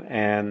down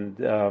and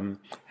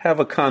have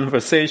a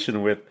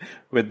conversation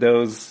with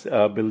those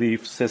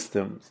belief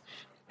systems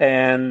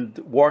and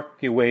work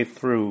your way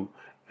through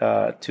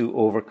to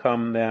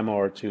overcome them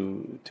or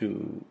to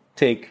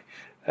take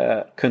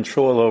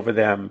control over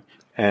them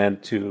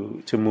and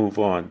to move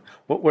on?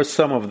 What were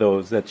some of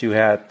those that you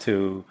had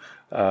to,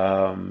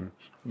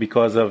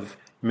 because of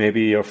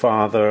maybe your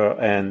father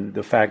and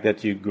the fact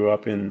that you grew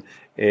up in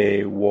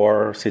a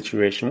war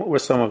situation? What were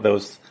some of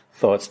those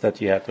thoughts that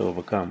you had to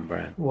overcome,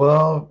 Bran?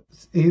 Well,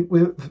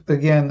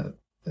 again,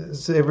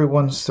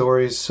 everyone's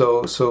story is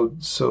so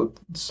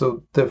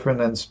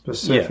different and Yeah.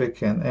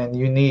 specific and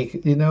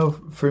unique.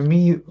 For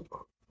me,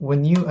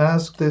 when you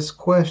ask this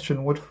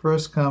question, what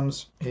first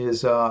comes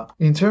is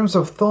in terms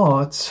of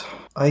thoughts,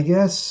 I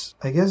guess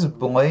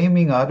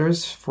blaming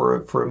others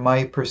for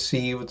my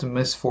perceived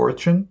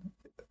misfortune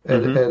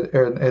at, Mm-hmm.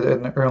 at, at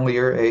an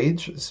earlier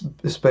age,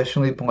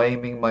 especially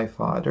blaming my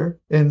father.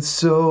 And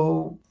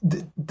so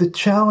the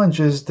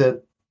challenges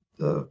that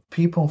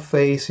people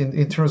face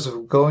in terms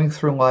of going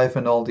through life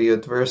and all the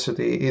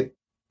adversity,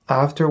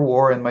 after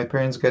war and my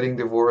parents getting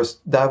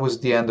divorced, that was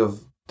the end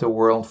of the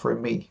world for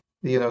me.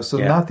 So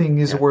Yeah. nothing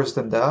is Yeah. worse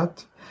than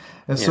that.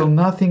 And so Yeah.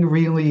 nothing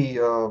really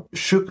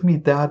shook me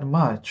that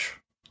much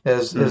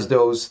as Mm.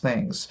 those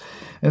things.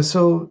 And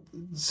so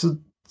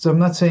I'm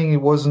not saying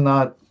it was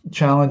not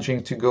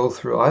challenging to go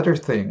through other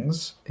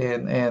things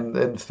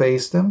and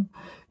face them.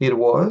 It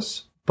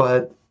was,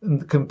 but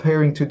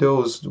comparing to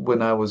those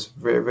when I was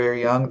very,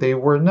 very young, they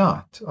were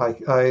not.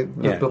 I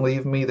Yeah.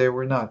 believe me, they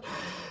were not.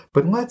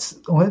 But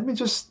let me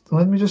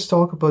just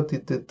talk about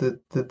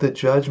the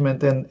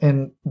judgment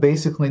and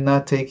basically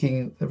not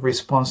taking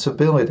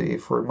responsibility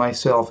for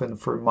myself and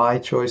for my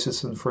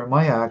choices and for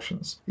my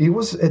actions. It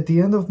was at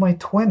the end of my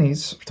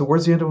 20s,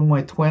 towards the end of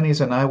my 20s,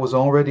 and I was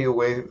already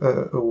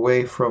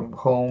away from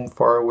home,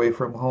 far away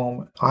from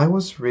home. I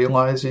was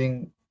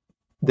realizing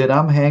that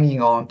I'm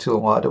hanging on to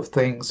a lot of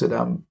things that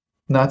I'm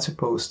not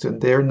supposed to.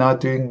 They're not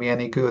doing me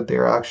any good.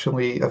 They're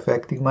actually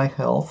affecting my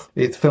health.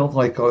 It felt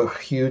like a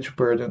huge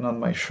burden on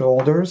my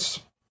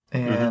shoulders.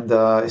 Mm-hmm. And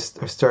I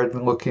started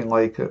looking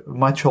like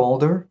much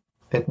older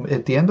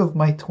at the end of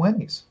my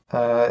 20s.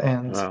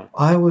 And Wow.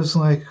 I was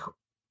like,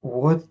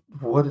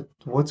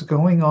 what's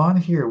going on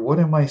here? What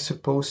am I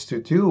supposed to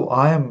do?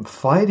 I am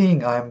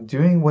fighting. I'm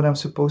doing what I'm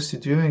supposed to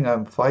doing.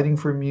 I'm fighting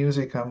for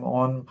music. I'm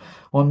on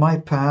my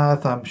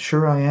path. I'm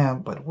sure I am,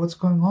 but what's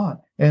going on?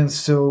 And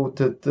so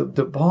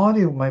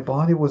my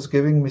body was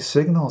giving me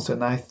signals,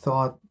 and I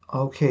thought,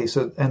 okay,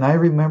 so, and I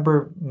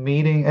remember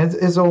meeting,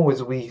 as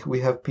always,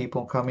 we have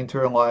people come into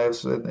our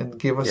lives and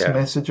give us Yeah.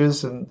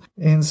 messages,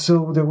 and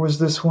so there was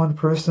this one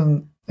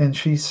person, and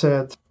she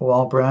said,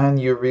 well, Bran,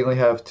 you really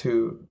have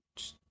to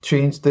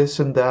change this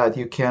and that.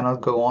 You cannot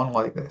go on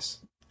like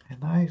this.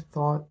 And I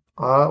thought,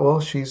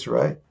 well, she's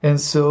right. And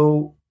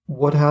so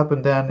what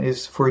happened then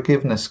is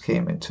forgiveness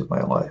came into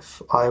my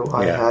life. I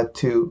Yeah.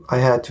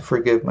 had to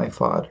forgive my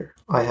father.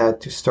 I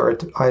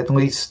at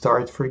least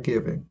start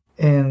forgiving.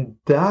 And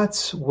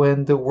that's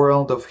when the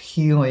world of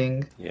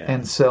healing Yeah.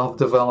 and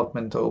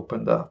self-development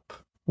opened up.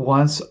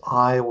 Once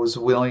I was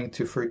willing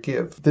to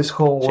forgive, this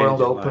whole Change world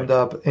your opened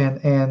life. up,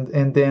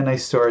 and then I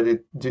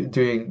started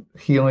doing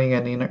healing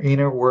and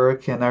inner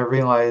work, and I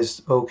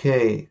realized,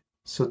 okay,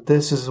 so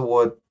this is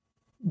what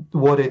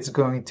it's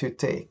going to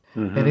take.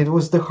 And Mm-hmm. it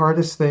was the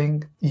hardest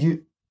thing.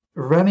 You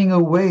running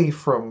away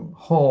from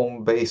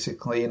home,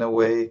 basically, in a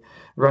way,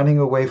 running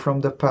away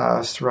from the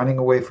past, running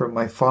away from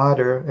my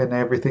father and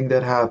everything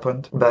that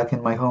happened back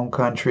in my home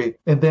country,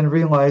 and then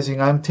realizing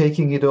I'm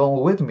taking it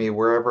all with me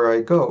wherever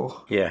I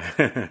go. Yeah.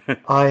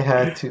 I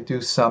had to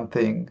do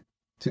something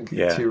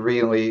Yeah. to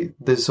really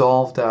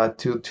dissolve that,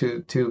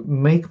 to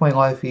make my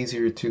life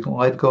easier, to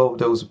let go of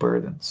those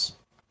burdens.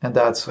 And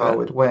that's Well,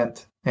 how it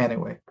went.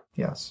 Anyway,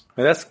 yes.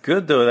 that's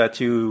good though that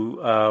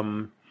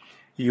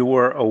you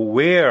were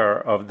aware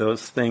of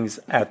those things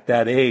at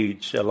that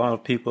age. A lot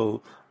of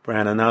people,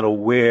 Bran, are not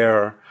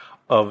aware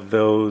of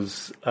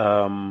those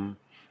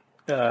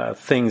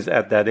things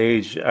at that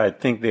age. I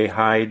think they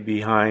hide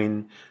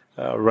behind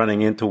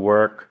running into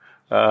work,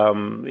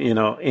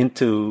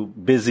 into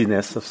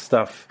busyness of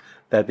stuff,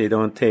 that they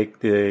don't take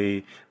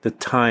the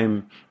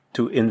time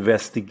to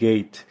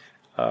investigate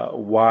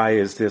why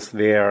is this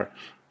there.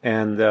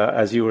 And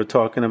as you were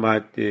talking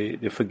about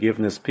the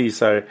forgiveness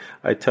piece, I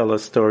tell a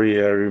story.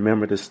 I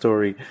remember the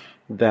story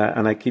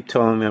and I keep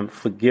telling them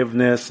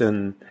forgiveness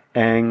and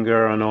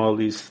anger and all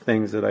these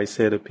things that I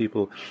say to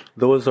people,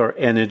 those are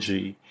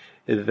energy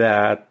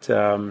that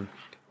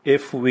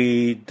if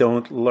we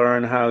don't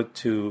learn how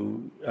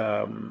to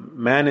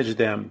manage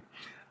them,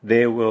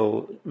 they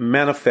will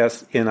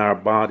manifest in our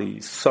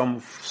bodies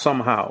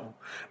somehow,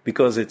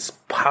 because it's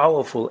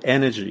powerful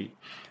energy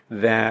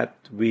that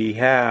we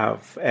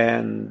have,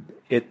 and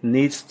it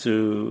needs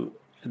to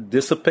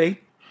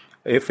dissipate.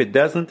 If it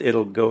doesn't,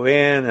 it'll go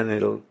in and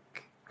it'll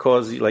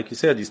cause, like you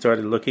said, you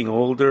started looking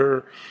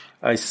older.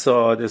 I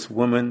saw this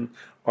woman,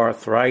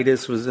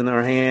 arthritis was in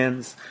her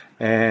hands,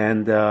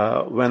 and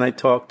when I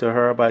talked to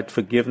her about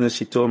forgiveness,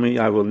 she told me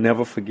I will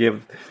never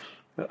forgive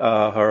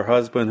her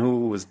husband,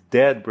 who was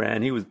dead,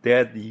 Bran. He was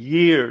dead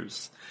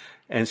years.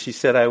 And she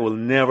said, I will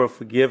never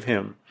forgive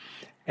him.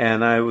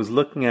 And I was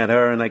looking at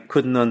her and I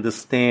couldn't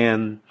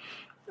understand,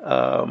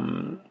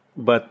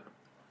 but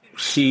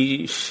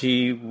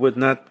she would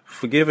not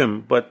forgive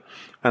him.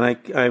 And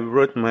I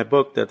wrote in my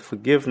book that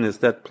forgiveness,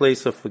 that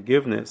place of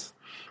forgiveness,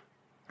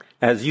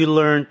 as you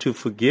learn to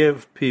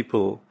forgive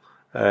people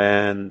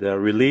and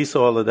release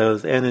all of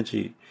those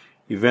energy,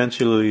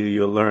 eventually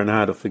you'll learn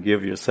how to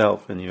forgive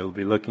yourself, and you'll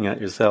be looking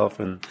at yourself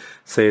and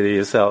say to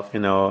yourself,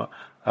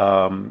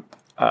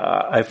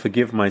 I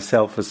forgive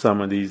myself for some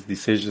of these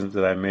decisions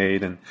that I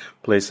made and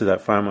places I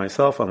find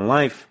myself in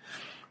life.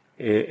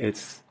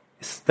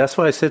 That's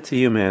why I said to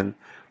you, man,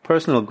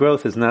 personal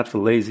growth is not for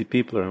lazy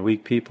people or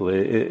weak people.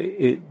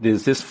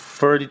 There's this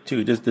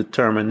fortitude, this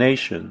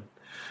determination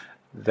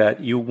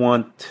that you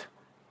want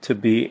to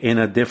be in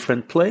a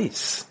different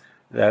place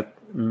that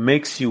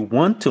makes you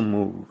want to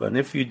move. And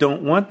if you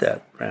don't want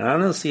that, I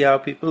don't see how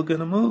people are going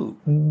to move.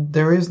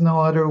 There is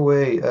no other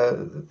way.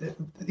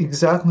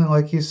 Exactly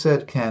like you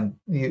said, Ken,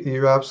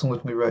 you're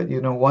absolutely right.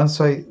 Once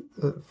I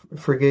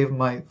forgave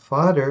my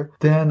father,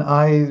 then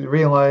I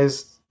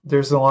realized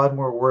there's a lot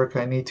more work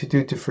I need to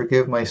do to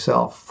forgive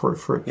myself for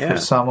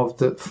some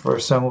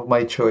of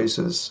my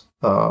choices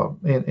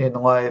in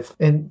life.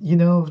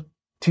 And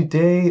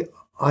today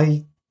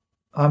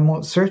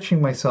I'm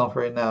searching myself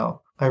right now.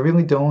 I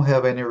really don't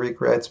have any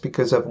regrets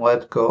because I've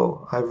let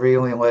go. I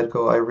really let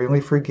go. I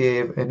really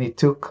forgave, and it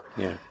took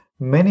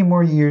many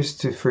more years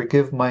to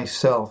forgive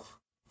myself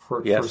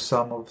for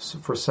some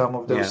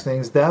of those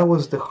things. That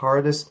was the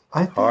hardest.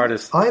 I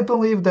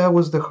believe that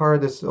was the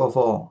hardest of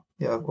all.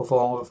 Yeah, of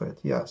all of it.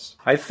 Yes,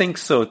 I think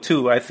so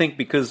too. I think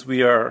because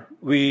we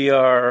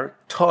are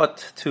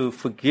taught to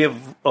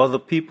forgive other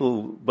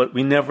people, but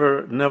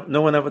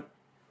no one ever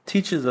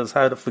teaches us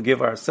how to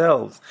forgive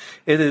ourselves.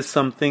 It is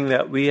something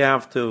that we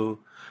have to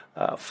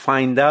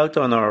find out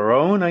on our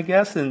own, I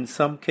guess, in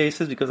some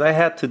cases, because I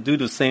had to do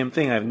the same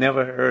thing. I've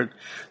never heard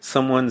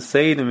someone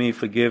say to me,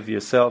 forgive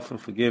yourself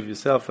and forgive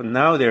yourself. And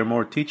now there are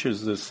more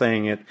teachers that are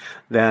saying it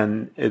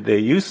than they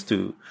used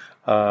to.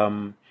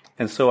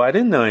 And so I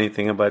didn't know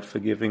anything about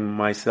forgiving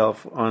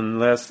myself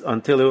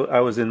until I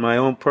was in my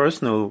own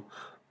personal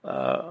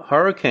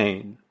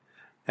hurricane,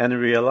 and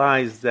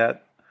realized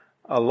that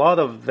a lot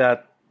of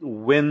that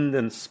wind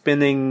and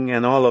spinning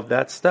and all of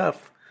that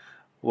stuff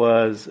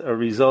was a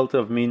result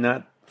of me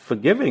not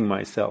forgiving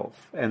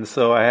myself. And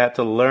so I had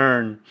to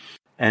learn,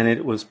 and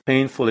it was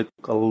painful. It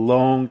took a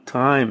long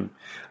time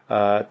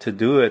to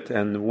do it.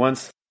 And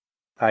once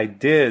I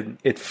did,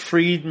 it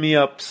freed me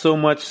up so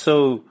much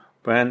so,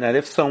 Bran, that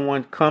if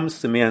someone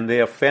comes to me and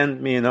they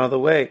offend me another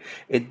way,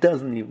 it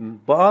doesn't even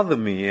bother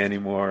me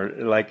anymore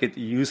like it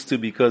used to,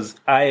 because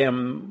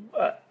I'm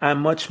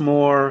much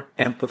more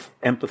empath.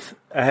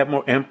 I have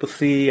more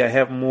empathy. I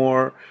have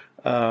more.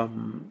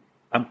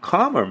 I'm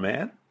calmer,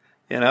 man.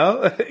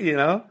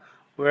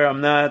 Where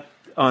I'm not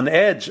on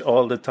edge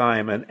all the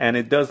time, and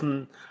it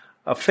doesn't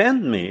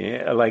offend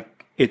me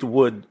like it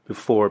would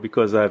before,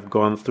 because I've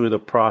gone through the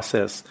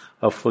process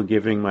of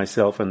forgiving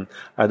myself, and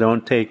I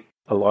don't take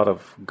a lot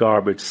of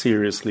garbage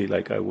seriously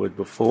like I would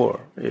before.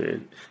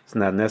 It's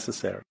not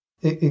necessary.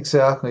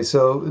 Exactly.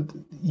 So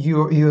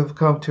you have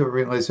come to a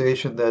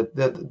realization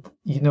that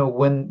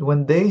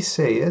when they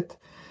say it,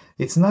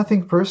 it's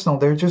nothing personal.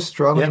 They're just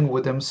struggling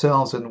with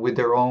themselves and with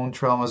their own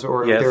traumas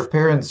or their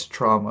parents'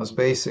 traumas,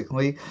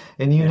 basically.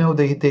 And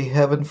they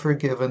haven't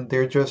forgiven.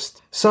 They're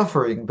just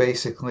suffering,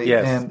 basically.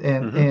 Yes.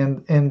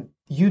 And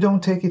you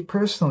don't take it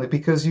personally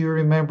because you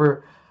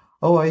remember,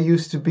 oh, I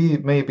used to be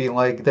maybe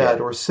like that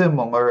or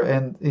similar,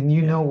 and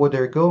you know what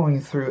they're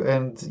going through.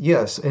 And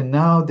yes, and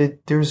now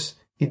that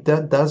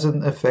that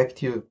doesn't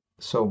affect you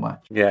so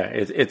much. Yeah,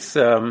 it's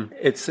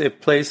a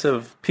place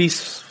of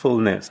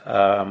peacefulness,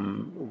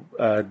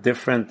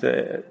 different.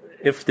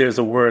 if there's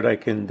a word I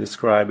can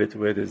describe it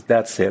with, is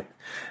that's it.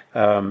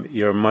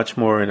 You're much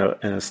more in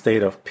a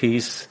state of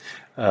peace,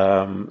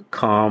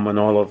 calm, and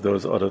all of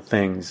those other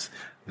things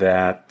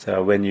that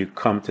when you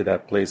come to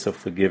that place of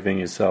forgiving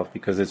yourself,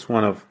 because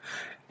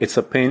it's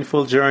a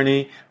painful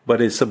journey,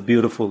 but it's a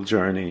beautiful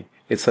journey.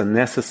 It's a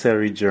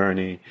necessary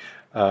journey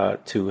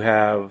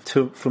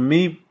for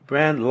me,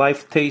 Bran,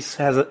 life taste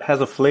has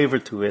a flavor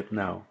to it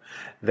now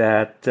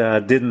that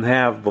didn't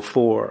have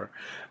before.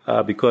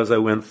 Because I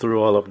went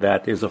through all of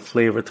that, there's a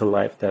flavor to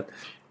life that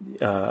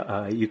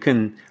you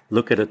can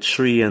look at a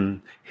tree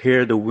and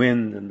hear the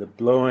wind and the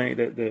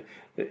blowing.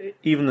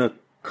 Even a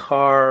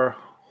car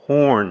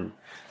horn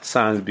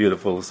sounds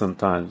beautiful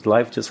sometimes.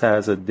 Life just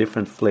has a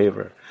different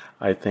flavor,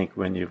 I think,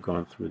 when you've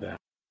gone through that.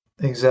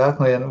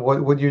 Exactly, and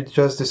what you're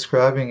just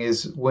describing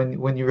is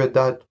when you're at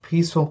that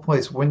peaceful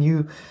place,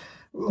 we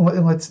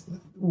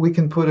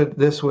can put it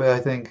this way, I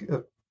think,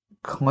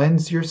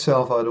 cleanse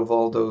yourself out of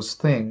all those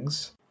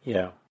things.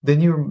 Yeah. Then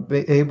you're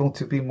able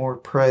to be more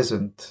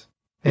present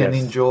and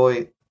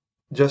enjoy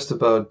just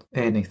about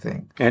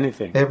anything.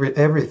 Anything.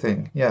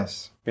 Everything,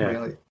 yes, yeah.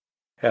 Really.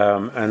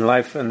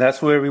 And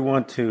that's where we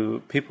want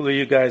to. People,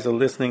 you guys are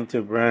listening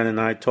to Bran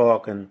and I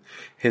talk, and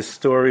his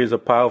story is a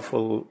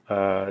powerful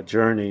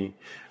journey.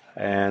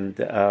 And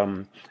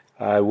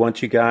I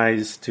want you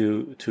guys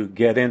to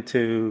get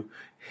into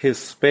his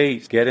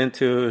space, get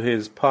into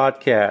his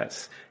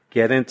podcasts,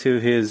 get into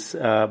his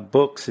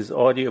books, his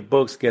audio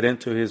books, get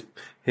into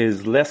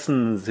his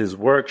lessons, his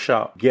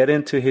workshop, get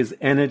into his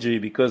energy,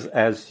 because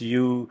as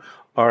you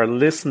are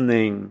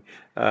listening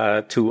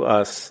to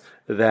us,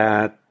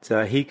 that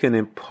he can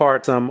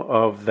impart some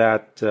of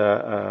that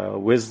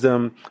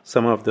wisdom,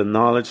 some of the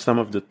knowledge, some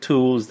of the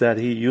tools that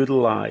he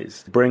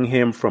utilized, bring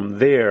him from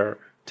there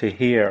to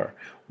here,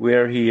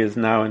 where he is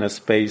now in a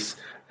space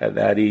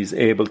that he's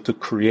able to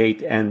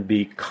create and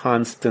be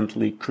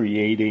constantly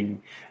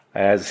creating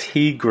as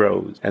he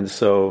grows. And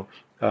so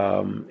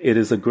it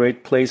is a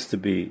great place to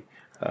be.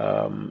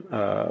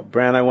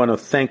 Bran, I want to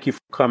thank you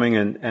for coming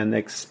and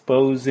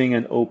exposing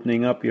and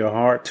opening up your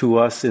heart to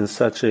us in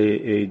such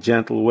a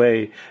gentle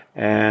way.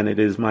 And it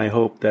is my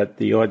hope that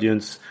the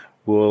audience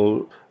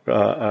will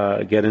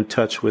get in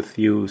touch with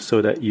you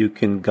so that you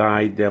can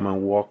guide them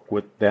and walk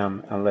with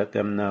them and let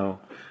them know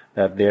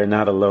that they're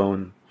not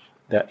alone,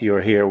 that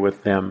you're here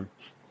with them.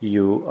 They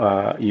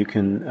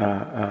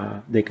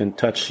can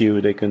touch you,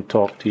 they can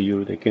talk to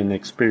you, they can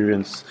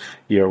experience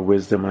your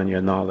wisdom and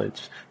your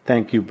knowledge.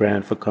 Thank you,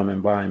 Bran, for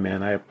coming by,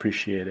 man. I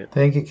appreciate it.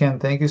 Thank you, Ken.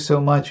 Thank you so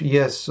much.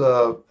 Yes,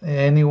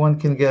 anyone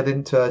can get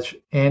in touch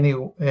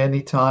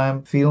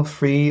anytime. Feel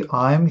free.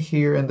 I'm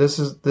here, and this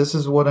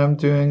is what I'm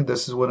doing.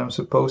 This is what I'm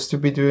supposed to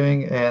be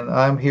doing, and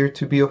I'm here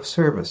to be of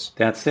service.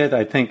 That's it.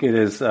 I think it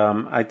is.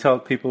 I tell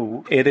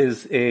people it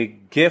is a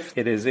gift.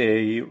 It is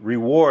a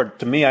reward.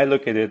 To me, I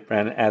look at it,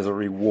 Bran, as a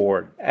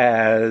reward.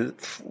 As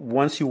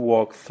once you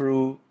walk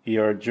through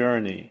your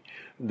journey,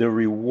 the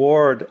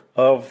reward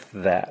of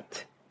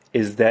that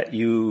is that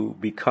you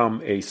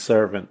become a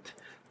servant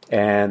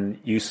and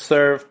you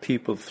serve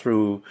people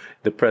through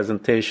the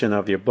presentation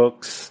of your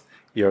books,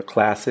 your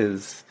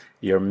classes,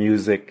 your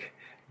music,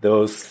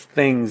 those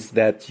things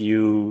that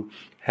you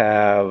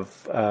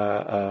have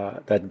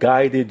that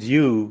guided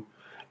you,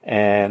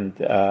 and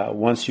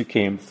once you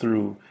came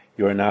through,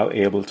 you're now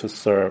able to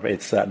serve.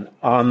 It's an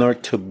honor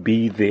to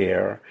be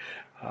there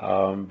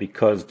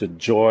because the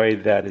joy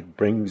that it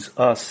brings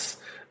us,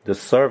 the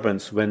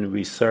servants, when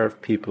we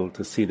serve people,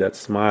 to see that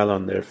smile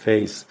on their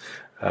face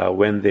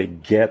when they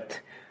get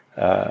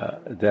the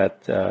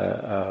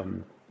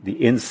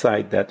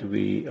insight that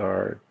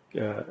we're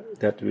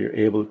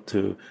able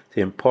to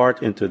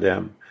impart into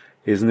them.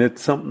 Isn't it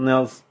something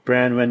else,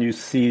 Bran, when you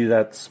see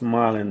that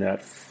smile in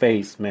that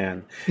face,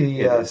 man?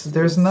 Yes,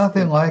 there's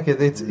nothing like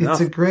it. It's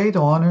a great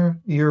honor.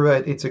 You're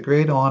right. It's a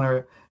great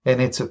honor, and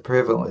it's a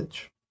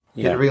privilege.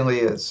 Yeah. It really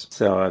is.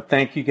 So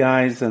thank you,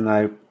 guys, and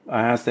I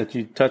ask that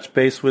you touch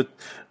base with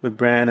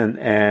Bran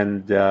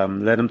and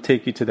let him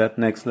take you to that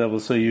next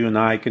level so you and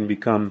I can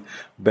become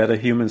better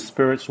human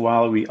spirits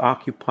while we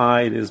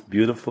occupy this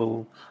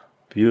beautiful,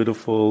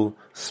 beautiful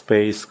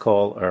space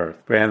called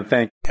Earth. Bran,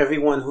 thank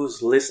everyone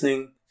who's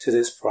listening to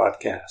this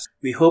broadcast.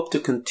 We hope to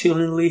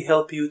continually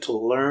help you to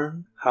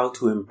learn how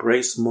to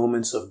embrace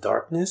moments of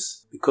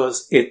darkness,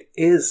 because it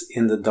is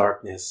in the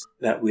darkness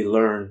that we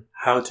learn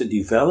how to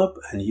develop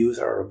and use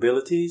our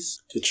abilities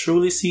to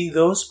truly see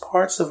those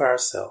parts of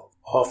ourselves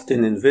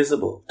often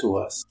invisible to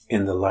us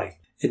in the light.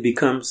 It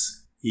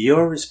becomes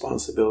your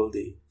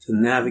responsibility to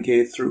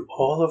navigate through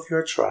all of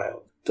your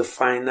trials, to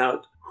find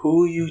out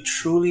who you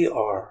truly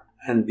are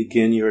and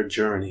begin your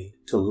journey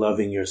to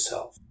loving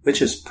yourself,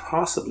 which is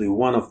possibly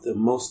one of the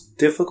most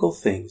difficult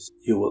things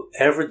you will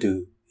ever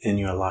do in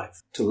your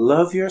life. To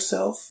love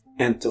yourself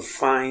and to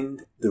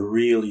find the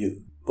real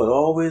you. But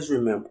always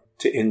remember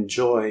to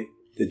enjoy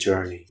the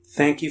journey.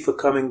 Thank you for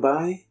coming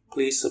by.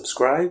 Please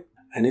subscribe.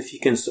 And if you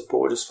can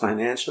support us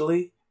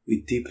financially,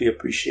 we deeply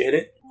appreciate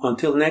it.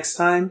 Until next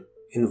time,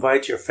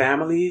 invite your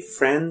family,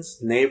 friends,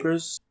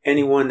 neighbors,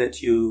 anyone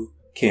that you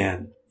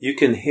can. You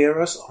can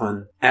hear us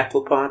on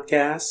Apple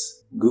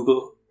Podcasts,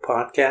 Google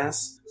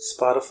Podcasts,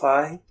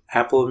 Spotify,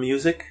 Apple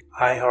Music,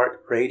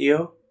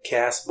 iHeartRadio,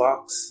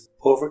 Castbox,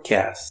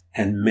 Overcast,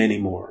 and many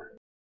more.